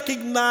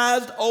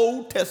under-recognized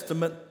Old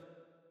Testament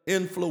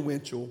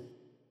influential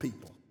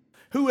people.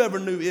 Whoever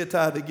knew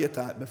Ittai the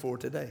Gittite before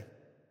today?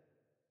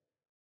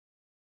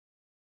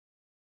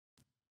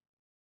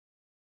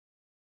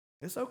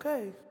 It's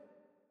okay.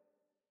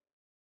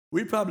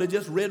 We probably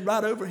just read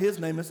right over his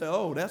name and say,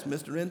 oh, that's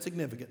Mr.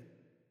 Insignificant.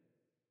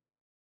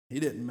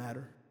 He didn't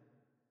matter.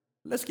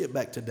 Let's get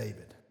back to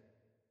David.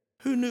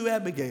 Who knew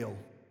Abigail,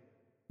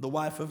 the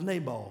wife of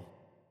Nabal,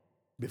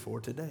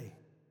 before today?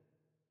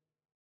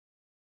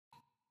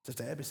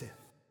 Sister Abby said.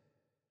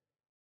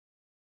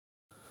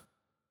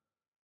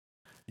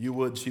 You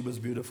would. She was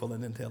beautiful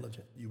and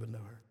intelligent. You would know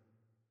her.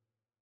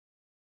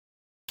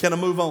 Can I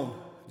move on?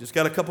 Just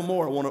got a couple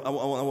more I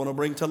want to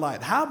bring to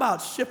light. How about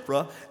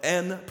Shiphrah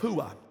and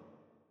Puah?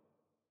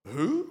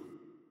 Who?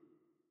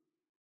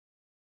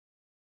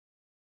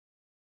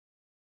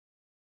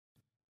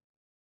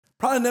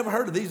 Probably never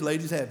heard of these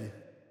ladies, have you?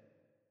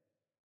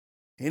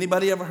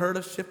 Anybody ever heard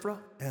of Shiphrah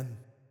and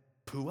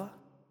Puah?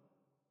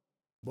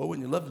 Boy,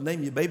 wouldn't you love to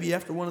name your baby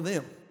after one of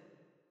them?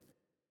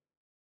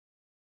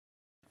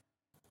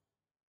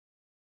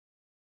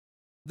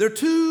 They're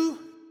two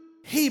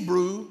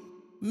Hebrew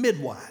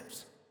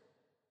midwives.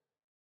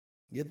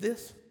 Get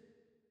this?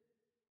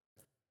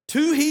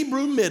 Two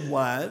Hebrew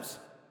midwives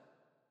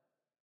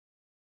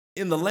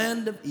in the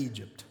land of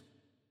Egypt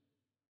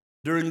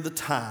during the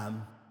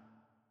time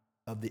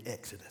of the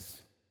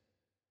Exodus.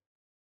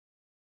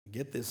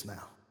 Get this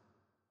now.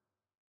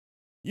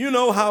 You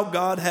know how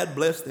God had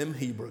blessed them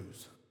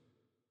Hebrews.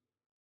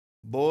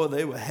 Boy,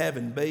 they were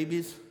having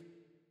babies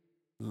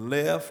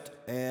left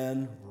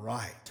and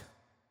right.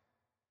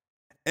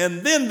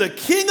 And then the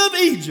king of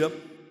Egypt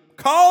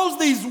calls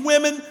these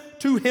women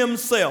to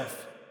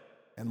himself.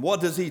 And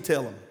what does he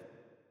tell them?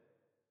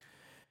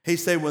 He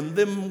said, when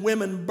them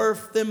women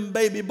birth them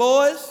baby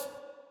boys,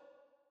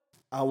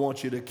 I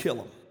want you to kill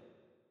them.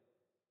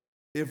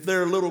 If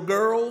they're little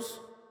girls,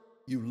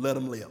 you let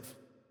them live.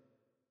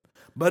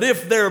 But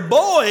if they're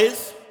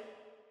boys,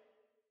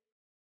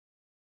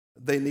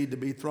 they need to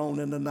be thrown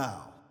in the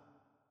Nile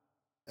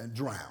and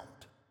drowned.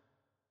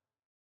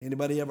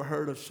 Anybody ever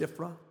heard of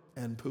Shiphrah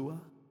and Puah?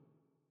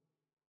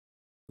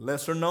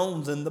 Lesser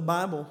knowns in the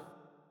Bible.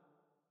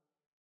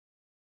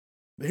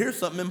 But here's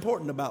something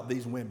important about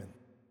these women.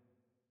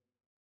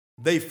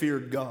 They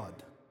feared God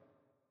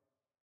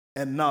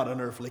and not an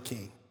earthly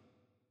king.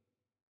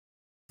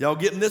 Y'all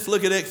getting this?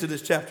 Look at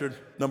Exodus chapter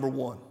number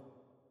 1.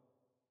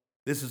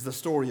 This is the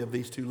story of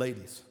these two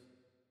ladies.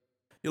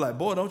 You're like,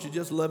 boy, don't you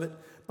just love it?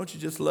 Don't you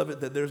just love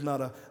it that there's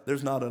not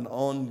an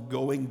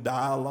ongoing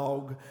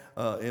dialogue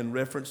in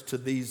reference to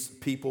these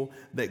people,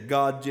 that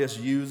God just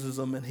uses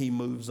them and he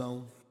moves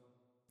on?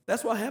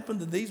 That's what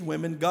happened to these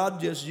women. God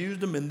just used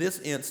them in this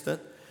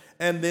instant,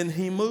 and then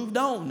he moved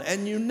on.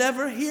 And you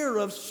never hear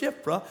of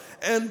Shiphrah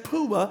and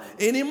Puah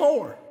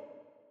anymore.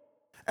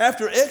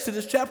 After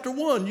Exodus chapter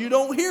 1, you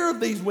don't hear of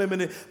these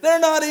women. They're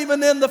not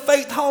even in the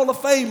Faith Hall of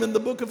Fame in the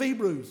book of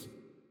Hebrews.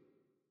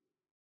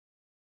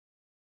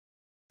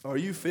 Are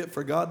you fit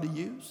for God to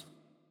use?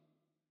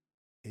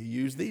 He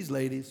used these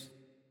ladies.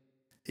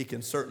 He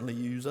can certainly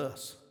use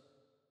us.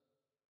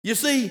 You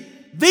see,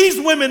 these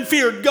women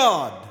feared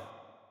God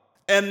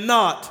and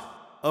not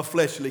a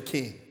fleshly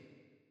king.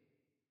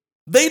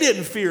 They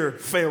didn't fear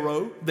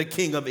Pharaoh, the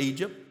king of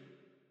Egypt.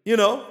 You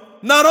know,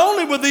 not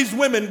only were these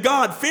women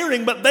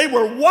God-fearing, but they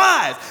were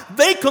wise.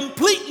 They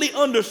completely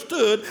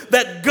understood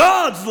that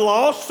God's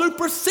law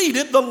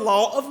superseded the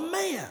law of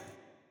man.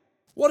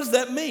 What does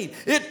that mean?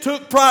 It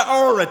took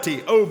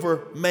priority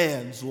over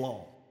man's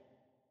law.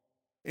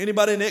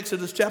 Anybody in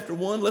Exodus chapter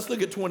 1? Let's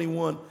look at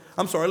 21.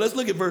 Let's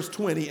look at verse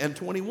 20 and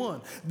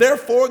 21.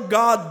 Therefore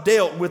God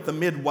dealt with the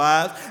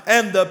midwives,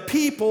 and the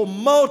people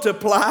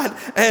multiplied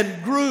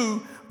and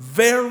grew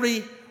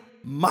very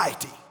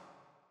mighty.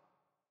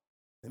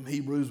 Them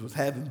Hebrews was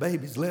having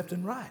babies left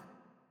and right.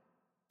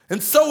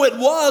 And so it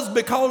was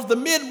because the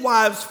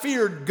midwives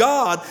feared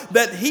God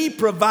that he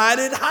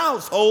provided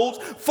households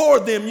for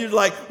them. You're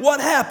like,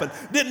 what happened?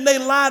 Didn't they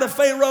lie to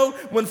Pharaoh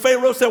when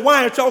Pharaoh said,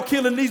 why aren't y'all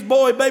killing these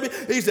boy baby?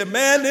 He said,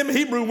 man, them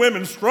Hebrew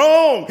women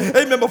strong.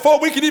 Amen. Before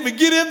we could even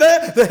get in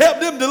there to help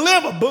them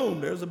deliver,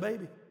 boom, there's a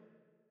baby.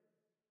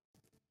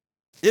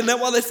 Isn't that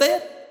what they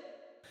said?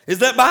 Is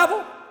that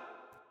Bible?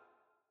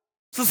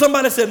 So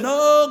somebody said,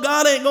 no,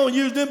 God ain't going to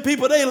use them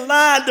people. They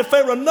lied to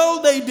Pharaoh.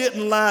 No, they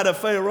didn't lie to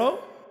Pharaoh.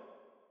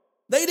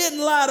 They didn't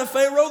lie to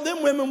Pharaoh.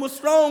 Them women were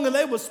strong and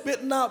they were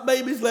spitting out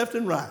babies left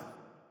and right.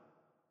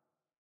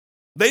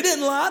 They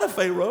didn't lie to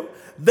Pharaoh.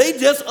 They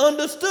just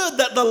understood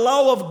that the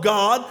law of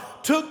God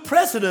took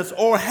precedence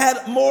or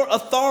had more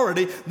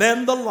authority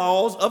than the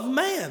laws of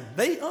man.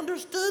 They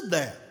understood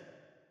that.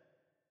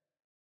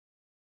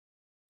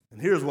 And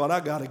here's what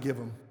I got to give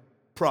them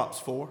props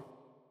for.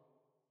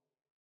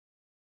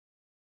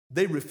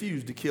 They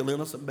refused to kill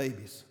innocent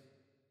babies.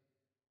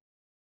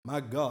 My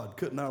God,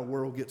 couldn't our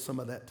world get some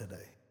of that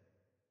today?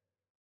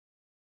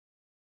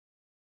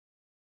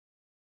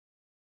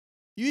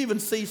 You even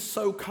see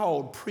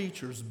so-called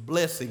preachers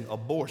blessing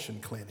abortion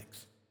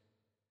clinics.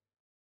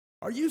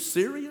 Are you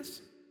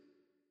serious?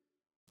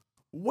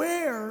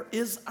 Where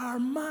is our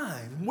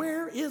mind?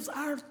 Where is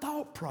our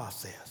thought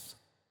process?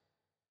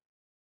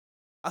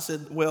 I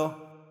said,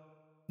 well,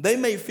 they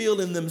may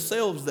feel in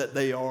themselves that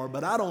they are,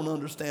 but I don't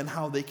understand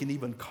how they can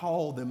even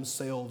call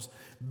themselves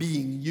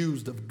being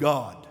used of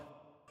God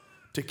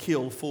to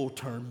kill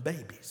full-term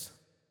babies.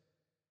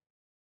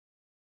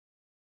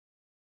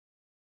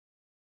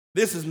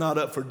 This is not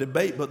up for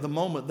debate, but the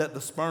moment that the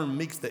sperm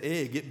meets the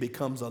egg, it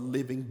becomes a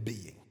living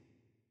being.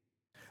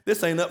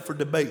 This ain't up for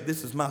debate.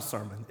 This is my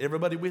sermon.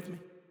 Everybody with me?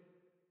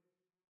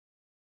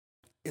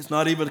 It's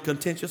not even a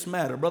contentious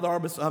matter. Brother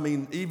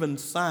Arbus, even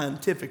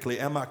scientifically,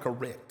 am I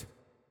correct?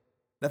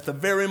 That the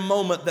very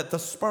moment that the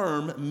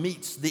sperm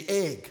meets the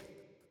egg,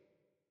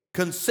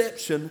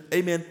 conception,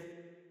 amen,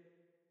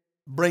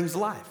 brings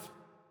life.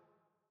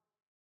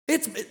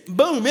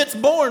 Boom, it's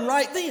born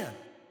right then.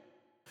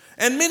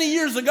 And many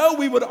years ago,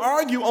 we would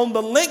argue on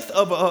the length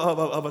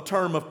of a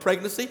term of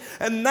pregnancy,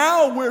 and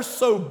now we're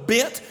so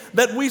bent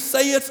that we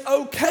say it's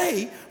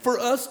okay for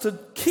us to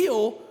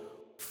kill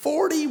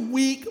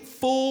 40-week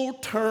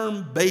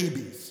full-term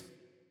babies.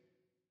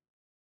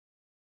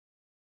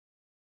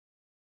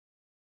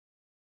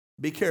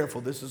 Be careful,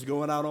 this is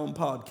going out on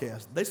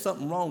podcast. There's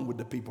something wrong with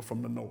the people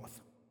from the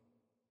north.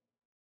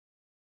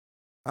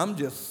 I'm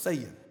just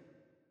saying.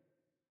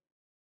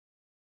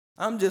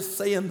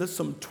 There's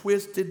some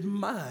twisted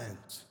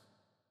minds.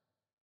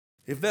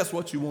 If that's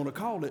what you want to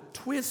call it,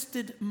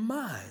 twisted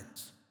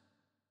minds.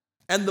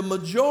 And the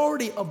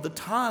majority of the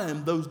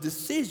time, those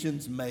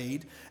decisions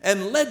made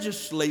and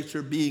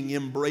legislature being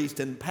embraced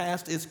and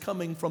passed is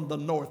coming from the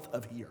north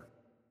of here.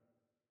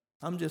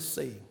 I'm just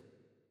saying.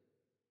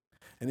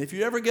 And if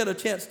you ever get a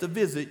chance to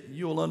visit,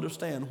 you'll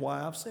understand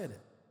why I've said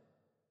it.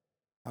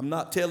 I'm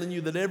not telling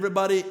you that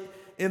everybody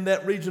in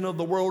that region of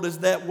the world is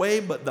that way,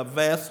 but the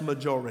vast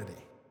majority.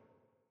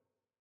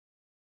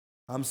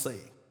 I'm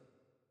saying.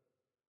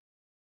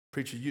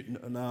 Preacher, you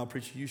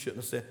shouldn't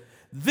have said.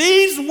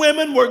 These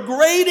women were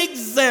great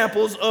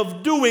examples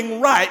of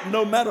doing right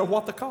no matter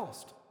what the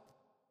cost.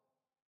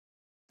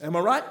 Am I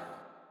right?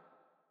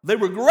 They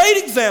were great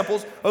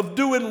examples of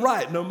doing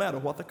right no matter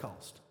what the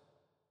cost.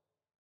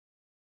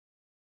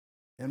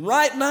 And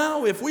right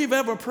now, if we've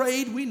ever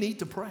prayed, we need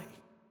to pray.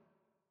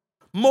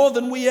 More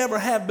than we ever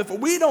have before.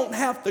 We don't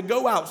have to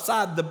go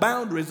outside the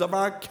boundaries of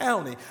our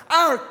county.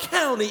 Our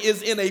county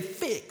is in a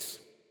fix.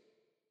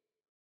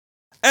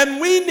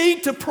 And we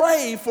need to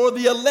pray for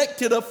the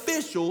elected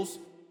officials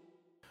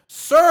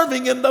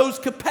serving in those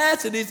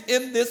capacities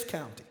in this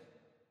county.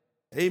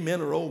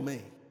 Amen or oh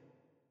me.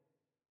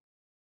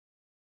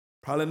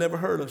 Probably never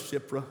heard of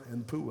Shiphrah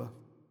and Puah.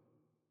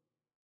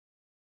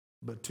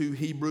 But two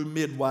Hebrew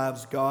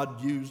midwives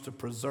God used to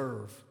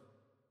preserve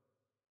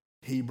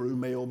Hebrew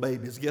male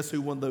babies. Guess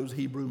who one of those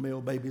Hebrew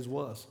male babies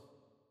was?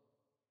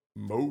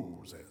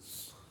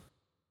 Moses.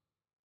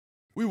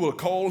 We will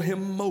call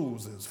him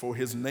Moses, for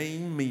his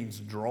name means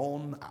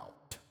drawn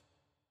out.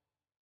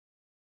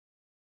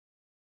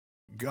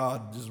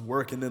 God just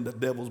working in the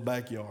devil's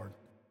backyard.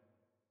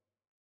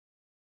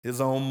 His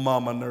own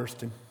mama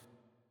nursed him.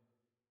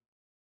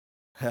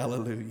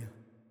 Hallelujah.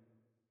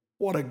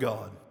 What a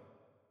God.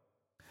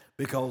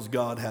 Because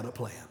God had a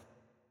plan.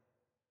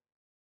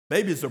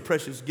 Babies are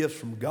precious gifts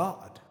from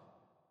God.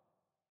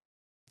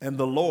 And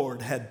the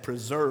Lord had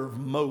preserved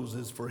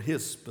Moses for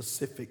his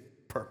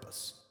specific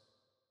purpose.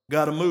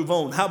 Got to move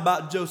on. How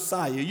about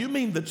Josiah? You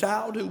mean the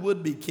child who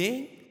would be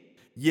king?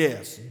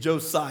 Yes,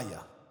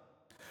 Josiah.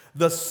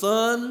 The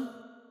son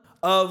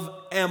of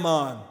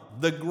Ammon,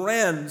 the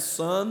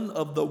grandson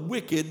of the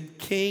wicked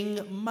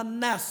King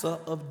Manasseh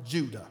of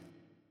Judah.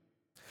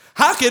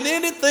 How can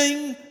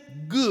anything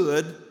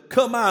good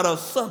come out of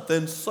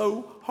something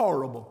so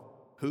horrible?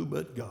 Who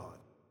but God?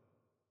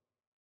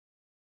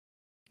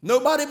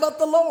 Nobody but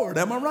the Lord,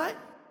 am I right?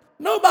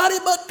 Nobody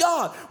but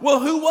God.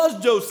 Well, who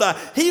was Josiah?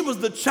 He was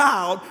the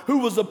child who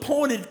was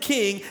appointed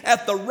king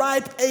at the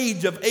ripe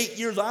age of 8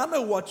 years. I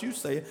know what you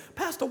say.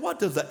 Pastor, what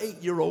does an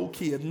 8-year-old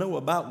kid know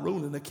about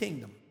ruling a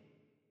kingdom?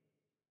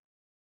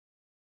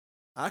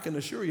 I can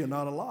assure you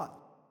not a lot.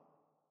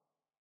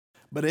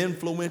 But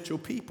influential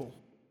people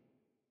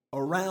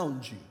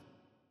around you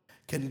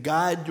can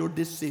guide your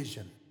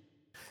decision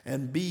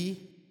and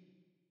be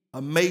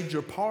a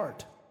major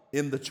part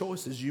in the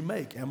choices you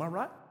make. Am I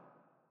right?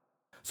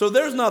 So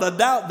there's not a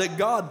doubt that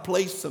God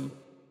placed some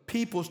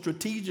people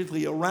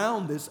strategically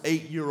around this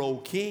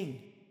 8-year-old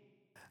king.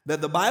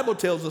 That the Bible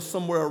tells us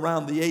somewhere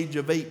around the age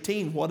of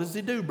 18, what does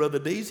he do, Brother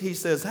Dees? He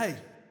says, hey,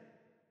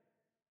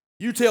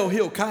 you tell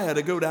Hilkiah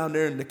to go down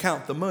there and to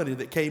count the money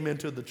that came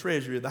into the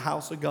treasury of the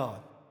house of God.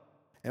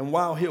 And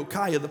while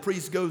Hilkiah, the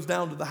priest, goes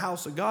down to the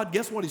house of God,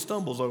 guess what he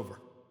stumbles over?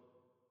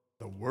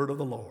 The word of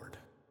the Lord.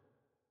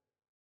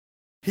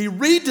 He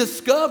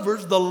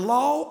rediscovers the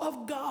law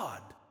of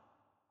God.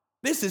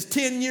 This is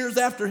 10 years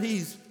after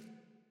he's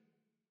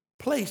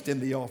placed in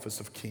the office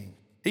of king.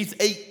 He's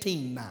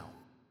 18 now.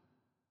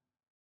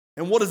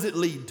 And what does it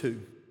lead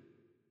to?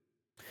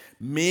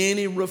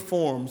 Many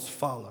reforms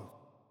follow.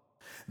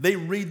 They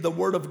read the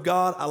word of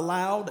God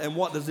aloud, and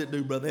what does it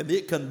do, brother?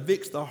 It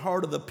convicts the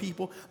heart of the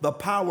people. The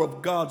power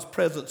of God's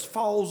presence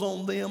falls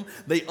on them.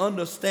 They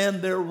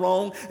understand they're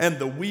wrong, and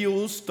the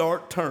wheels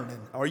start turning.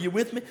 Are you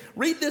with me?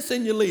 Read this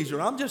in your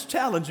leisure. I'm just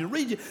challenging you.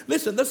 Read you.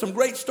 Listen, there's some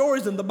great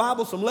stories in the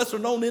Bible, some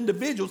lesser-known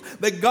individuals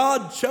that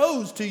God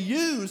chose to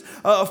use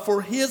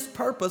for his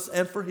purpose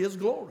and for his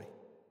glory.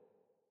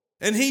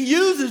 And he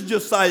uses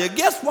Josiah.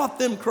 Guess what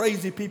them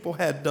crazy people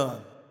had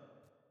done?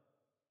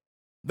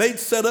 They'd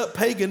set up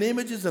pagan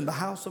images in the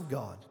house of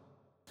God.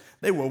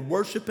 They were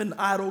worshiping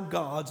idol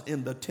gods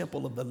in the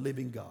temple of the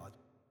living God.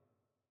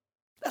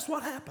 That's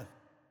what happened.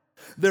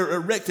 They're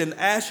erecting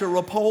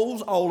Asherah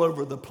poles all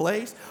over the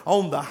place,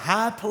 on the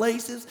high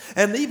places,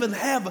 and even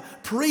have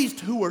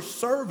priests who are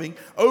serving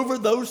over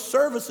those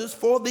services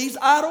for these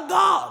idol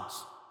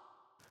gods.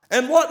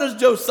 And what does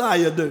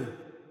Josiah do?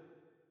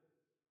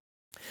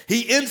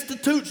 He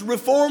institutes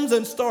reforms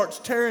and starts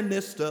tearing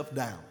this stuff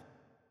down.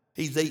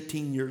 He's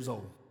 18 years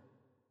old.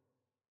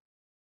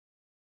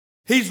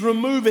 He's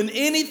removing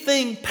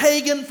anything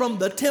pagan from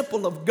the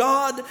temple of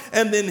God,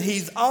 and then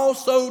he's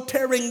also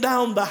tearing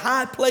down the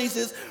high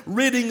places,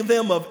 ridding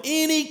them of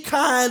any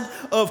kind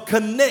of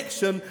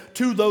connection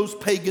to those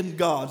pagan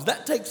gods.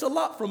 That takes a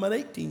lot from an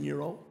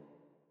 18-year-old.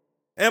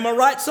 Am I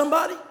right,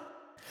 somebody?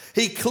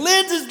 He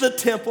cleanses the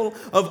temple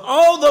of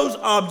all those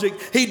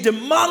objects. He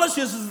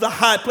demolishes the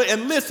high place.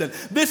 And listen,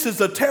 this is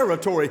a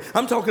territory.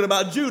 I'm talking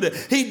about Judah.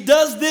 He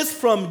does this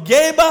from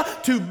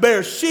Geba to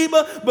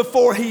Beersheba.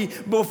 Before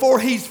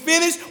he's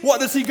finished,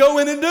 what does he go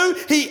in and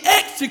do? He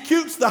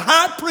executes the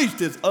high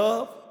priestess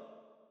of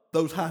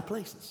those high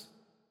places.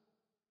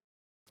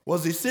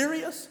 Was he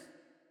serious?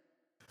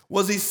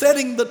 Was he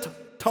setting the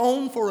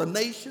tone for a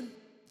nation?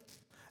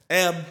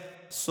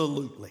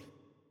 Absolutely.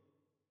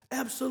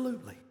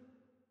 Absolutely.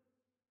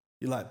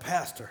 You're like,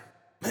 Pastor,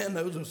 man,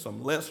 those are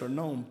some lesser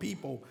known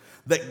people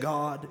that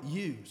God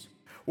used.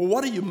 Well,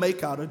 what do you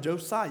make out of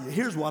Josiah?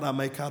 Here's what I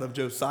make out of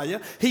Josiah.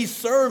 He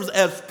serves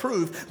as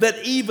proof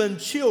that even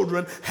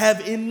children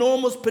have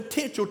enormous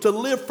potential to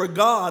live for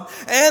God,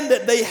 and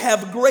that they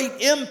have great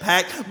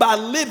impact by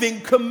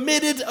living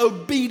committed,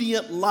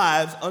 obedient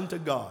lives unto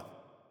God.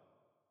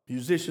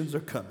 Musicians are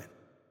coming.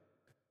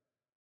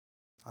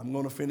 I'm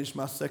going to finish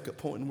my second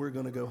point and we're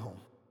going to go home.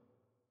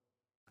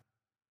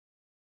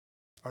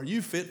 Are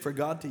you fit for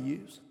God to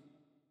use?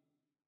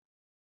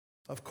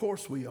 Of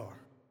course we are.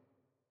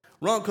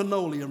 Ron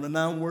Canoli, a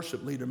renowned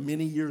worship leader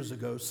many years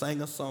ago,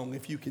 sang a song,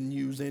 "If you can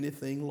use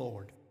anything,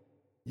 Lord,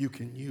 you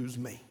can use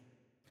me.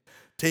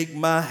 Take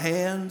my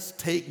hands,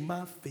 take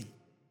my feet.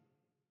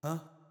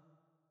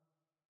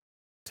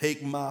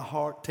 Take my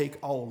heart, take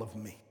all of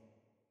me.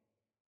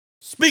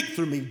 Speak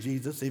through me,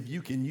 Jesus. If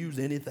you can use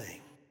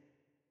anything,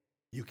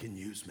 you can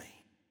use me."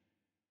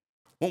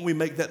 Won't we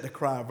make that the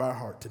cry of our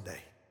heart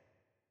today?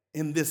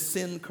 In this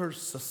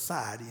sin-cursed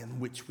society in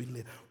which we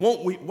live,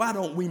 why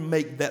don't we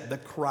make that the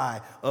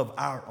cry of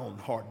our own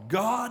heart?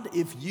 God,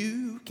 if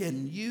you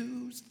can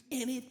use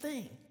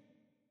anything,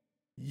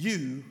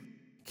 you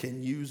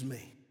can use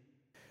me.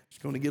 It's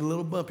going to get a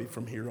little bumpy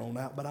from here on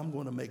out, but I'm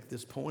going to make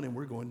this point and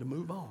we're going to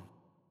move on.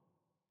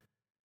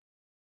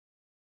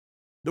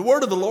 The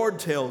word of the Lord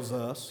tells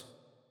us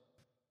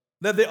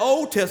that the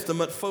Old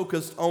Testament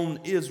focused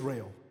on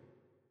Israel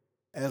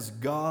as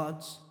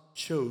God's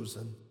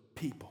chosen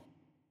people.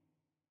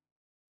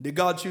 Did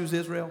God choose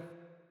Israel?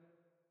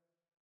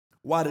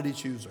 Why did he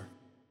choose her?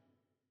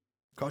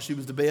 Because she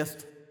was the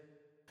best?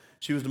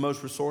 She was the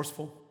most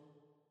resourceful?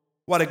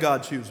 Why did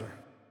God choose her?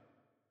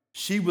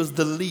 She was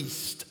the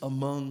least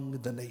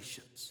among the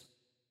nations.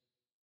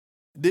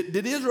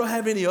 Did Israel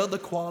have any other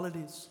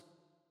qualities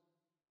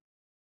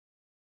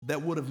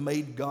that would have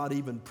made God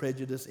even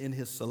prejudice in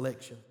his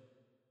selection?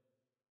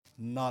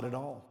 Not at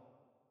all.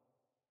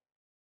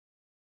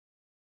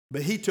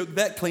 But he took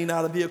that clean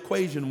out of the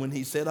equation when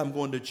he said, "I'm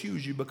going to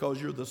choose you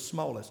because you're the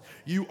smallest.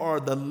 You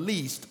are the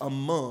least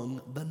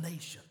among the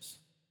nations."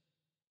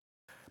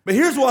 But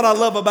here's what I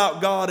love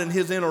about God and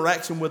his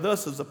interaction with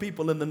us as a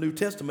people in the New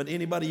Testament.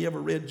 Anybody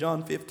ever read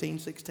John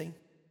 15:16?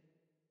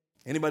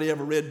 Anybody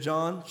ever read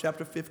John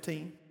chapter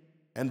 15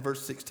 and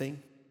verse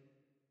 16?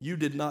 You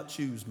did not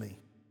choose me.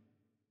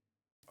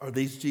 Are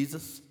these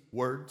Jesus'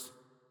 words?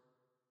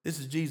 This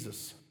is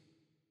Jesus.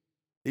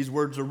 These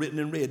words are written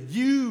in red.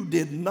 You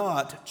did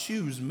not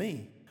choose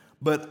me,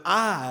 but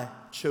I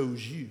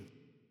chose you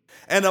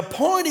and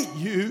appointed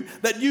you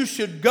that you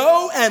should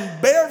go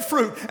and bear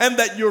fruit, and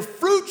that your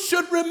fruit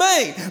should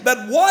remain,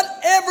 that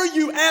whatever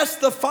you ask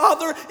the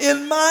Father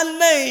in my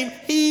name,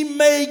 he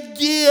may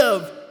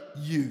give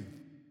you.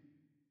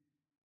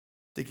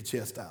 Stick your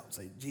chest out and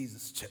say,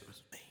 Jesus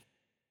chose me.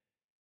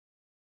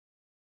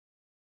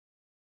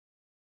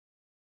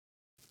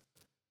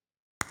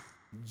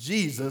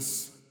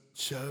 Jesus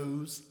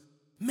chose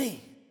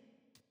me.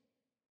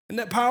 Isn't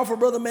that powerful,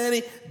 Brother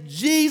Manny?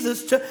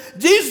 Jesus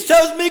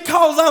chose me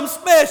because I'm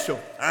special.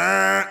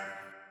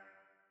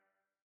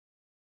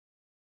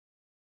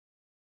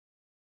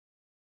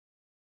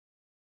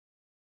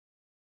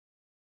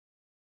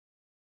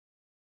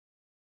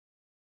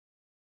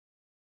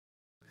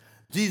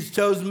 Jesus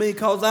chose me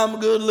because I'm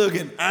good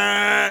looking.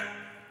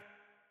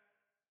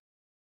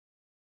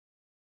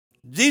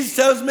 Jesus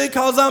chose me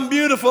because I'm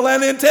beautiful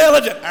and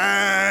intelligent.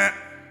 I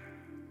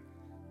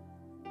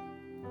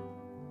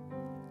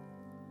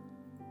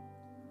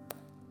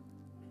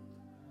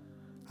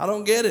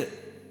don't get it.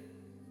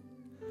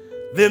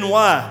 Then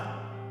why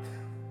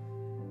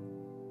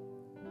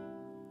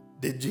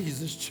did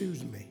Jesus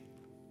choose me?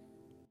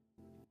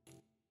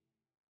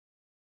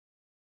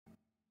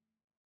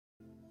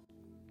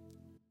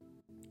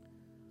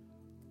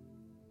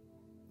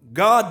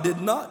 God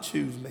did not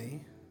choose me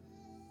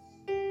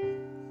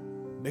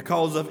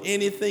because of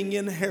anything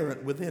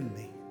inherent within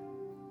me.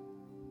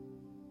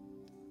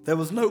 There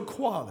was no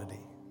quality,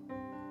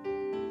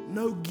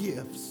 no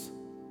gifts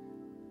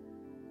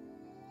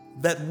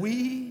that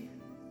we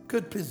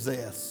could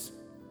possess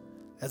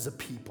as a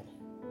people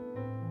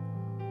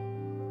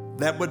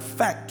that would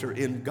factor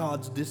in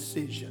God's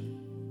decision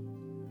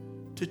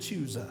to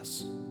choose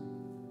us.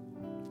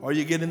 Are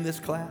you getting this,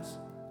 class?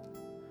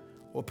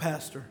 Well,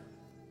 Pastor,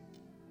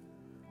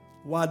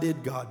 why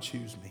did God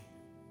choose me?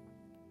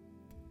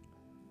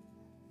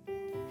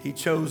 He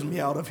chose me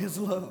out of his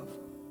love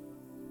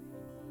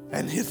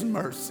and his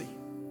mercy.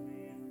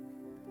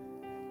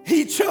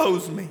 He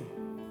chose me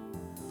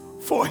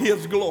for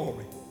his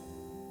glory.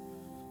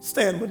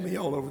 Stand with me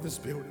all over this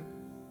building.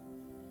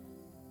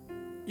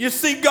 You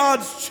see,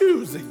 God's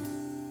choosing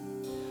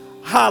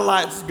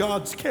highlights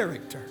God's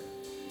character.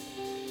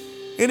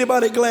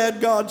 Anybody glad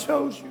God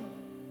chose you?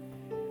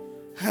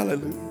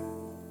 Hallelujah.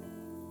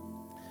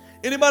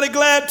 Anybody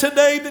glad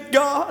today that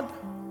God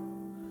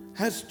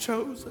has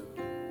chosen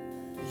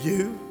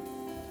you?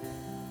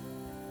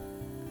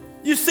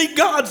 You see,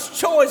 God's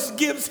choice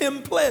gives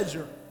him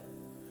pleasure.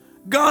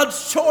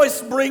 God's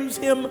choice brings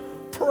him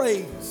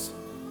praise.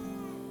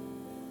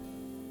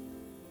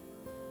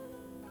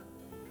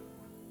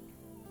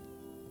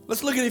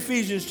 Let's look at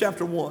Ephesians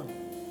chapter 1.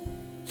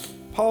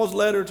 Paul's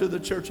letter to the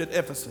church at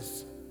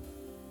Ephesus,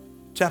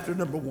 chapter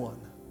number 1.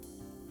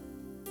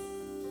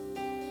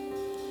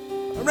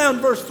 Around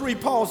verse 3,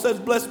 Paul says,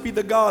 "Blessed be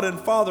the God and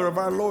Father of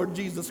our Lord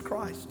Jesus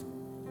Christ,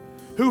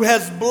 who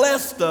has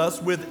blessed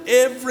us with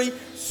every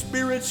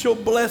spiritual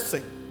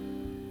blessing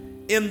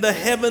in the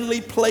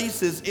heavenly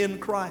places in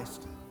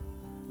Christ."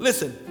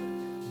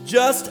 Listen,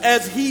 just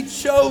as he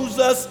chose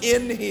us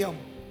in him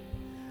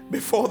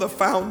before the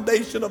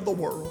foundation of the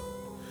world,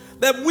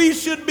 that we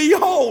should be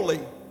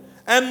holy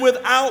and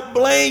without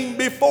blame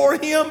before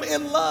him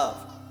in love.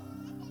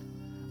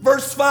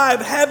 Verse 5,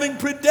 having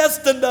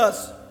predestined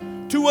us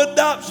to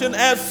adoption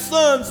as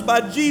sons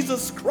by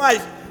Jesus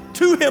Christ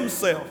to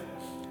himself,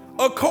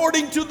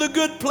 according to the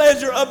good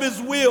pleasure of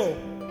his will,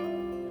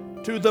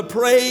 to the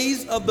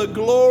praise of the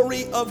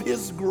glory of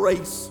his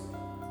grace,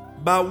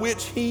 by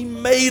which he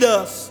made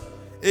us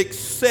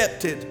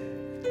accepted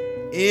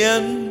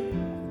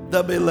in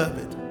the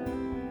beloved.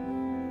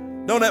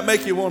 Don't that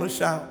make you want to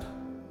shout?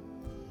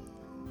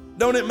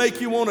 Don't it make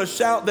you want to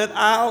shout that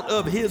out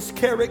of his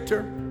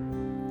character,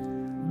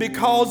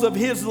 because of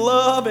his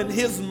love and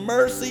his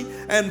mercy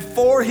and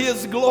for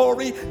his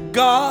glory,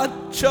 God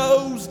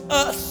chose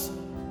us?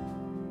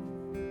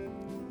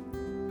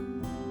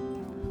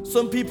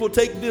 Some people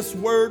take this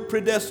word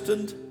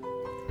predestined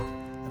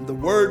and the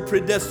word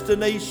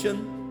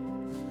predestination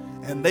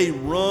and they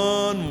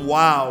run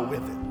wild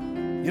with it.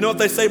 You know what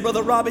they say,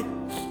 Brother Robbie?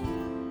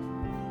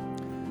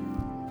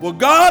 Well,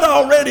 God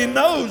already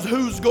knows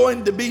who's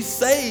going to be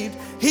saved.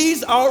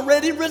 He's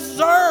already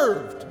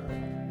reserved.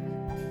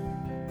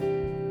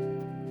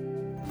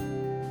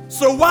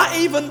 So why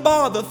even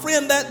bother?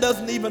 Friend, that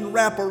doesn't even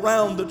wrap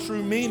around the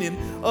true meaning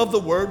of the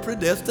word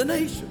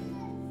predestination.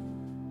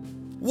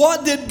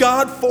 What did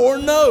God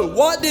foreknow?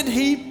 What did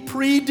he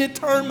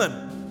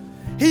predetermine?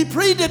 He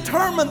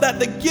predetermined that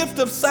the gift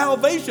of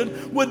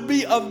salvation would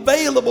be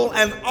available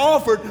and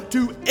offered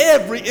to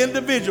every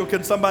individual.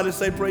 Can somebody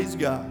say praise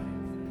God?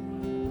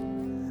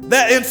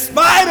 That in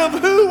spite of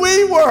who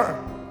we were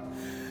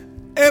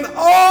and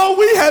all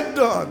we had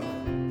done,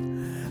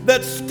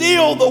 that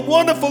still the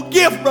wonderful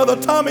gift, Brother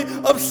Tommy,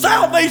 of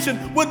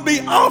salvation would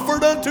be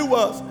offered unto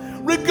us,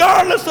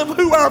 regardless of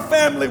who our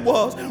family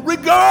was,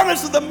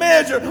 regardless of the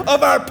measure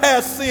of our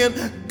past sin.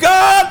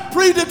 God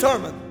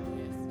predetermined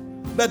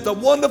that the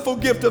wonderful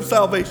gift of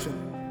salvation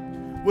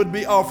would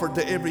be offered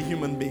to every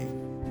human being.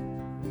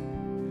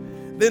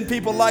 Then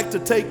people like to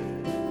take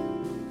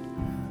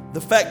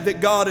the fact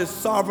that God is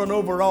sovereign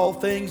over all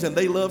things, and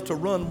they love to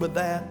run with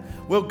that.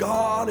 Well,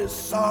 God is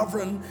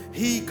sovereign.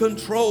 He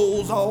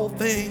controls all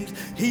things.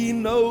 He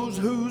knows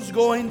who's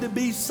going to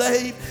be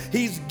saved.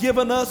 He's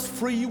given us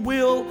free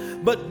will,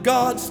 but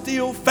God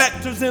still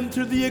factors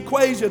into the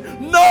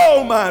equation.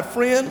 No, my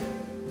friend.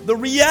 The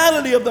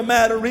reality of the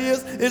matter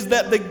is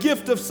that the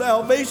gift of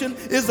salvation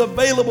is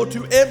available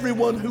to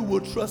everyone who will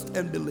trust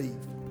and believe.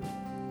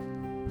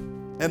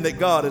 And that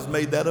God has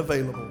made that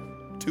available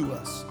to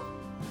us.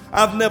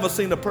 I've never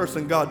seen a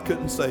person God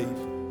couldn't save.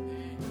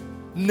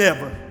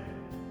 Never.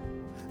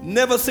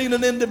 Never seen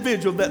an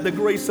individual that the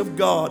grace of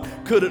God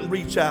couldn't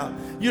reach out.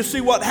 You see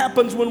what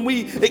happens when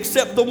we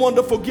accept the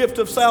wonderful gift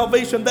of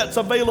salvation that's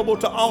available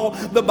to all.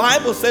 The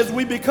Bible says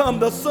we become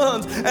the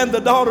sons and the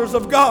daughters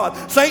of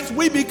God. Saints,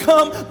 we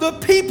become the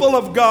people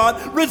of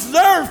God,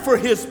 reserved for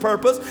His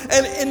purpose.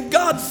 And in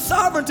God's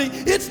sovereignty,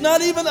 it's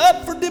not even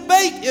up for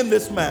debate in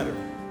this matter.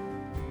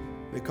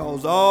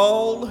 Because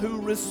all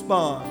who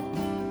respond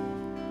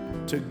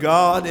to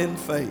God in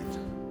faith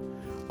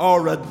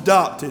are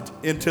adopted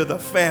into the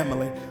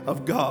family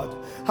of God.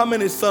 How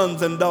many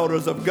sons and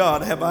daughters of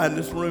God have I in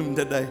this room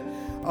today?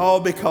 All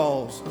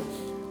because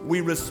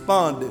we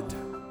responded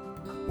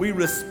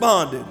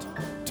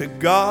to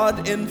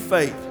God in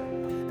faith,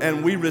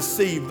 and we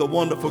received the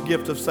wonderful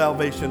gift of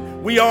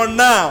salvation. We are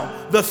now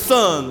the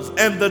sons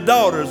and the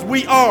daughters.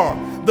 We are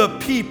the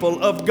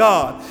people of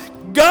God.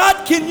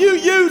 God, can you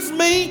use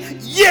me?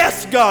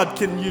 Yes, God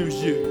can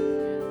use you.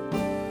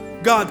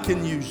 God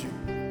can use you.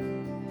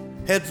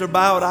 Heads are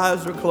bowed,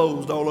 eyes are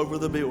closed all over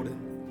the building.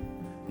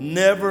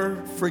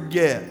 Never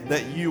forget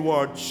that you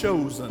are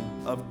chosen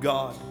of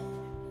God.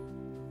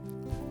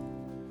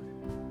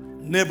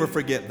 Never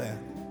forget that.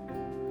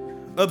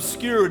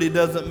 Obscurity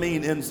doesn't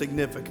mean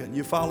insignificant.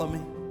 You follow me?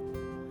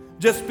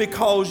 Just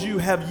because you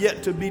have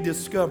yet to be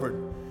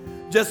discovered,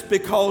 just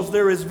because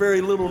there is very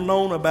little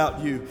known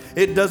about you,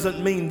 it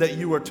doesn't mean that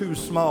you are too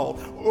small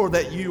or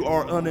that you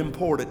are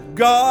unimportant.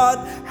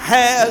 God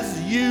has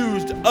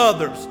used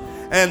others.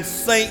 And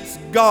saints,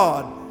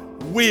 God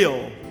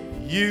will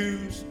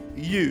use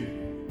you.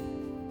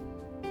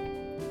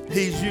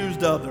 He's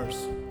used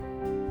others.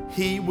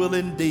 He will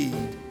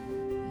indeed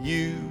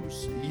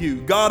use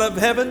you. God of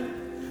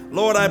heaven,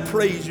 Lord, I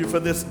praise you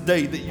for this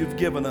day that you've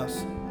given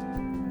us.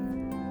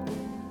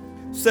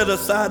 Set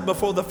aside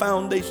before the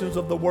foundations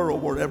of the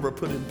world were ever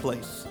put in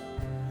place,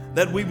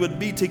 that we would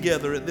be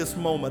together at this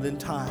moment in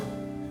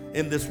time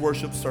in this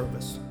worship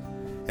service.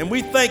 And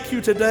we thank you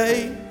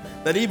today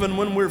that even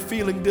when we're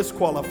feeling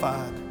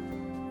disqualified,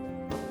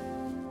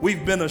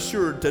 we've been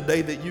assured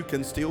today that you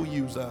can still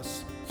use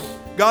us.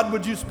 God,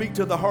 would you speak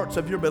to the hearts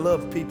of your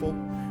beloved people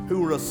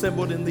who are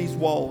assembled in these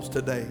walls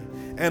today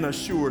and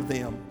assure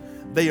them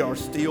they are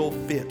still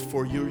fit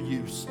for your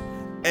use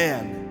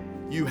and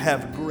you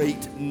have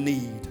great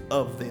need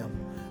of them.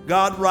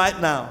 God, right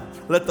now,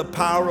 let the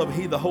power of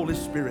He, the Holy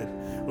Spirit,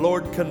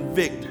 Lord,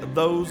 convict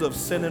those of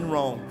sin and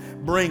wrong.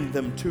 Bring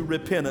them to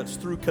repentance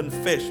through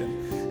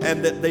confession,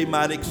 and that they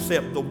might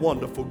accept the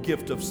wonderful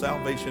gift of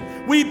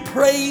salvation. We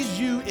praise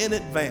you in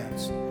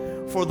advance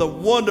for the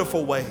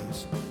wonderful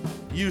ways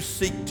you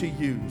seek to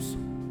use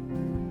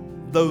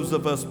those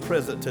of us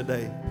present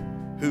today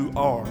who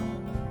are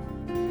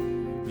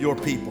your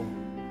people.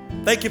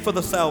 Thank you for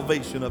the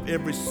salvation of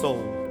every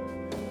soul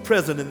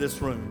present in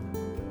this room,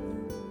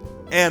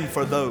 and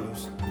for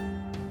those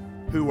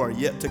who are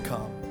yet to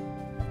come.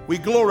 We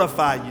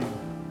glorify you.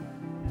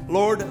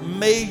 Lord,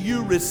 may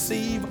you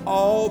receive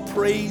all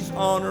praise,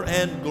 honor,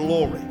 and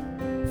glory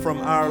from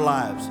our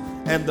lives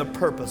and the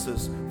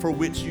purposes for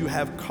which you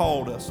have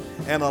called us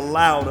and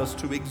allowed us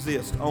to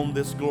exist on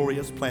this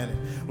glorious planet.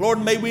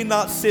 Lord, may we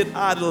not sit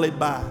idly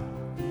by,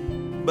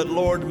 but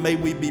Lord, may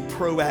we be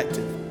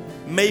proactive.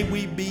 May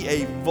we be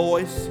a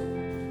voice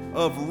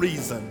of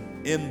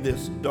reason in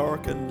this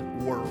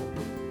darkened world,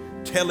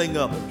 telling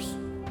others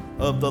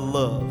of the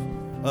love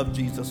of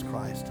Jesus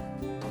Christ.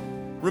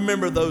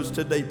 Remember those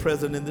today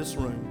present in this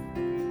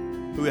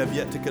room who have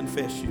yet to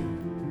confess you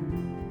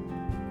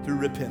through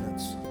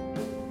repentance.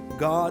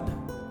 God,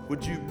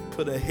 would you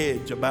put a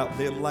hedge about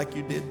them like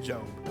you did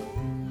Job?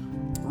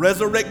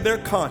 Resurrect their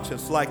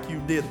conscience like you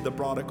did the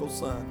prodigal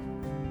son.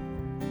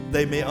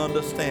 They may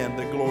understand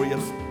the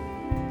glorious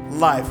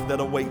life that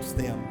awaits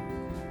them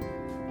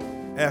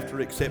after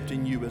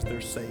accepting you as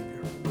their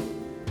Savior.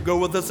 Go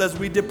with us as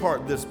we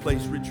depart this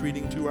place,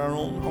 retreating to our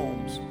own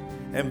homes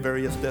and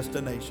various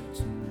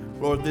destinations.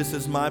 Lord, this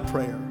is my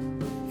prayer.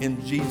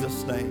 In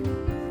Jesus'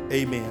 name,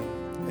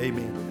 amen.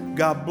 Amen.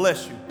 God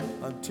bless you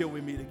until we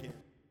meet again.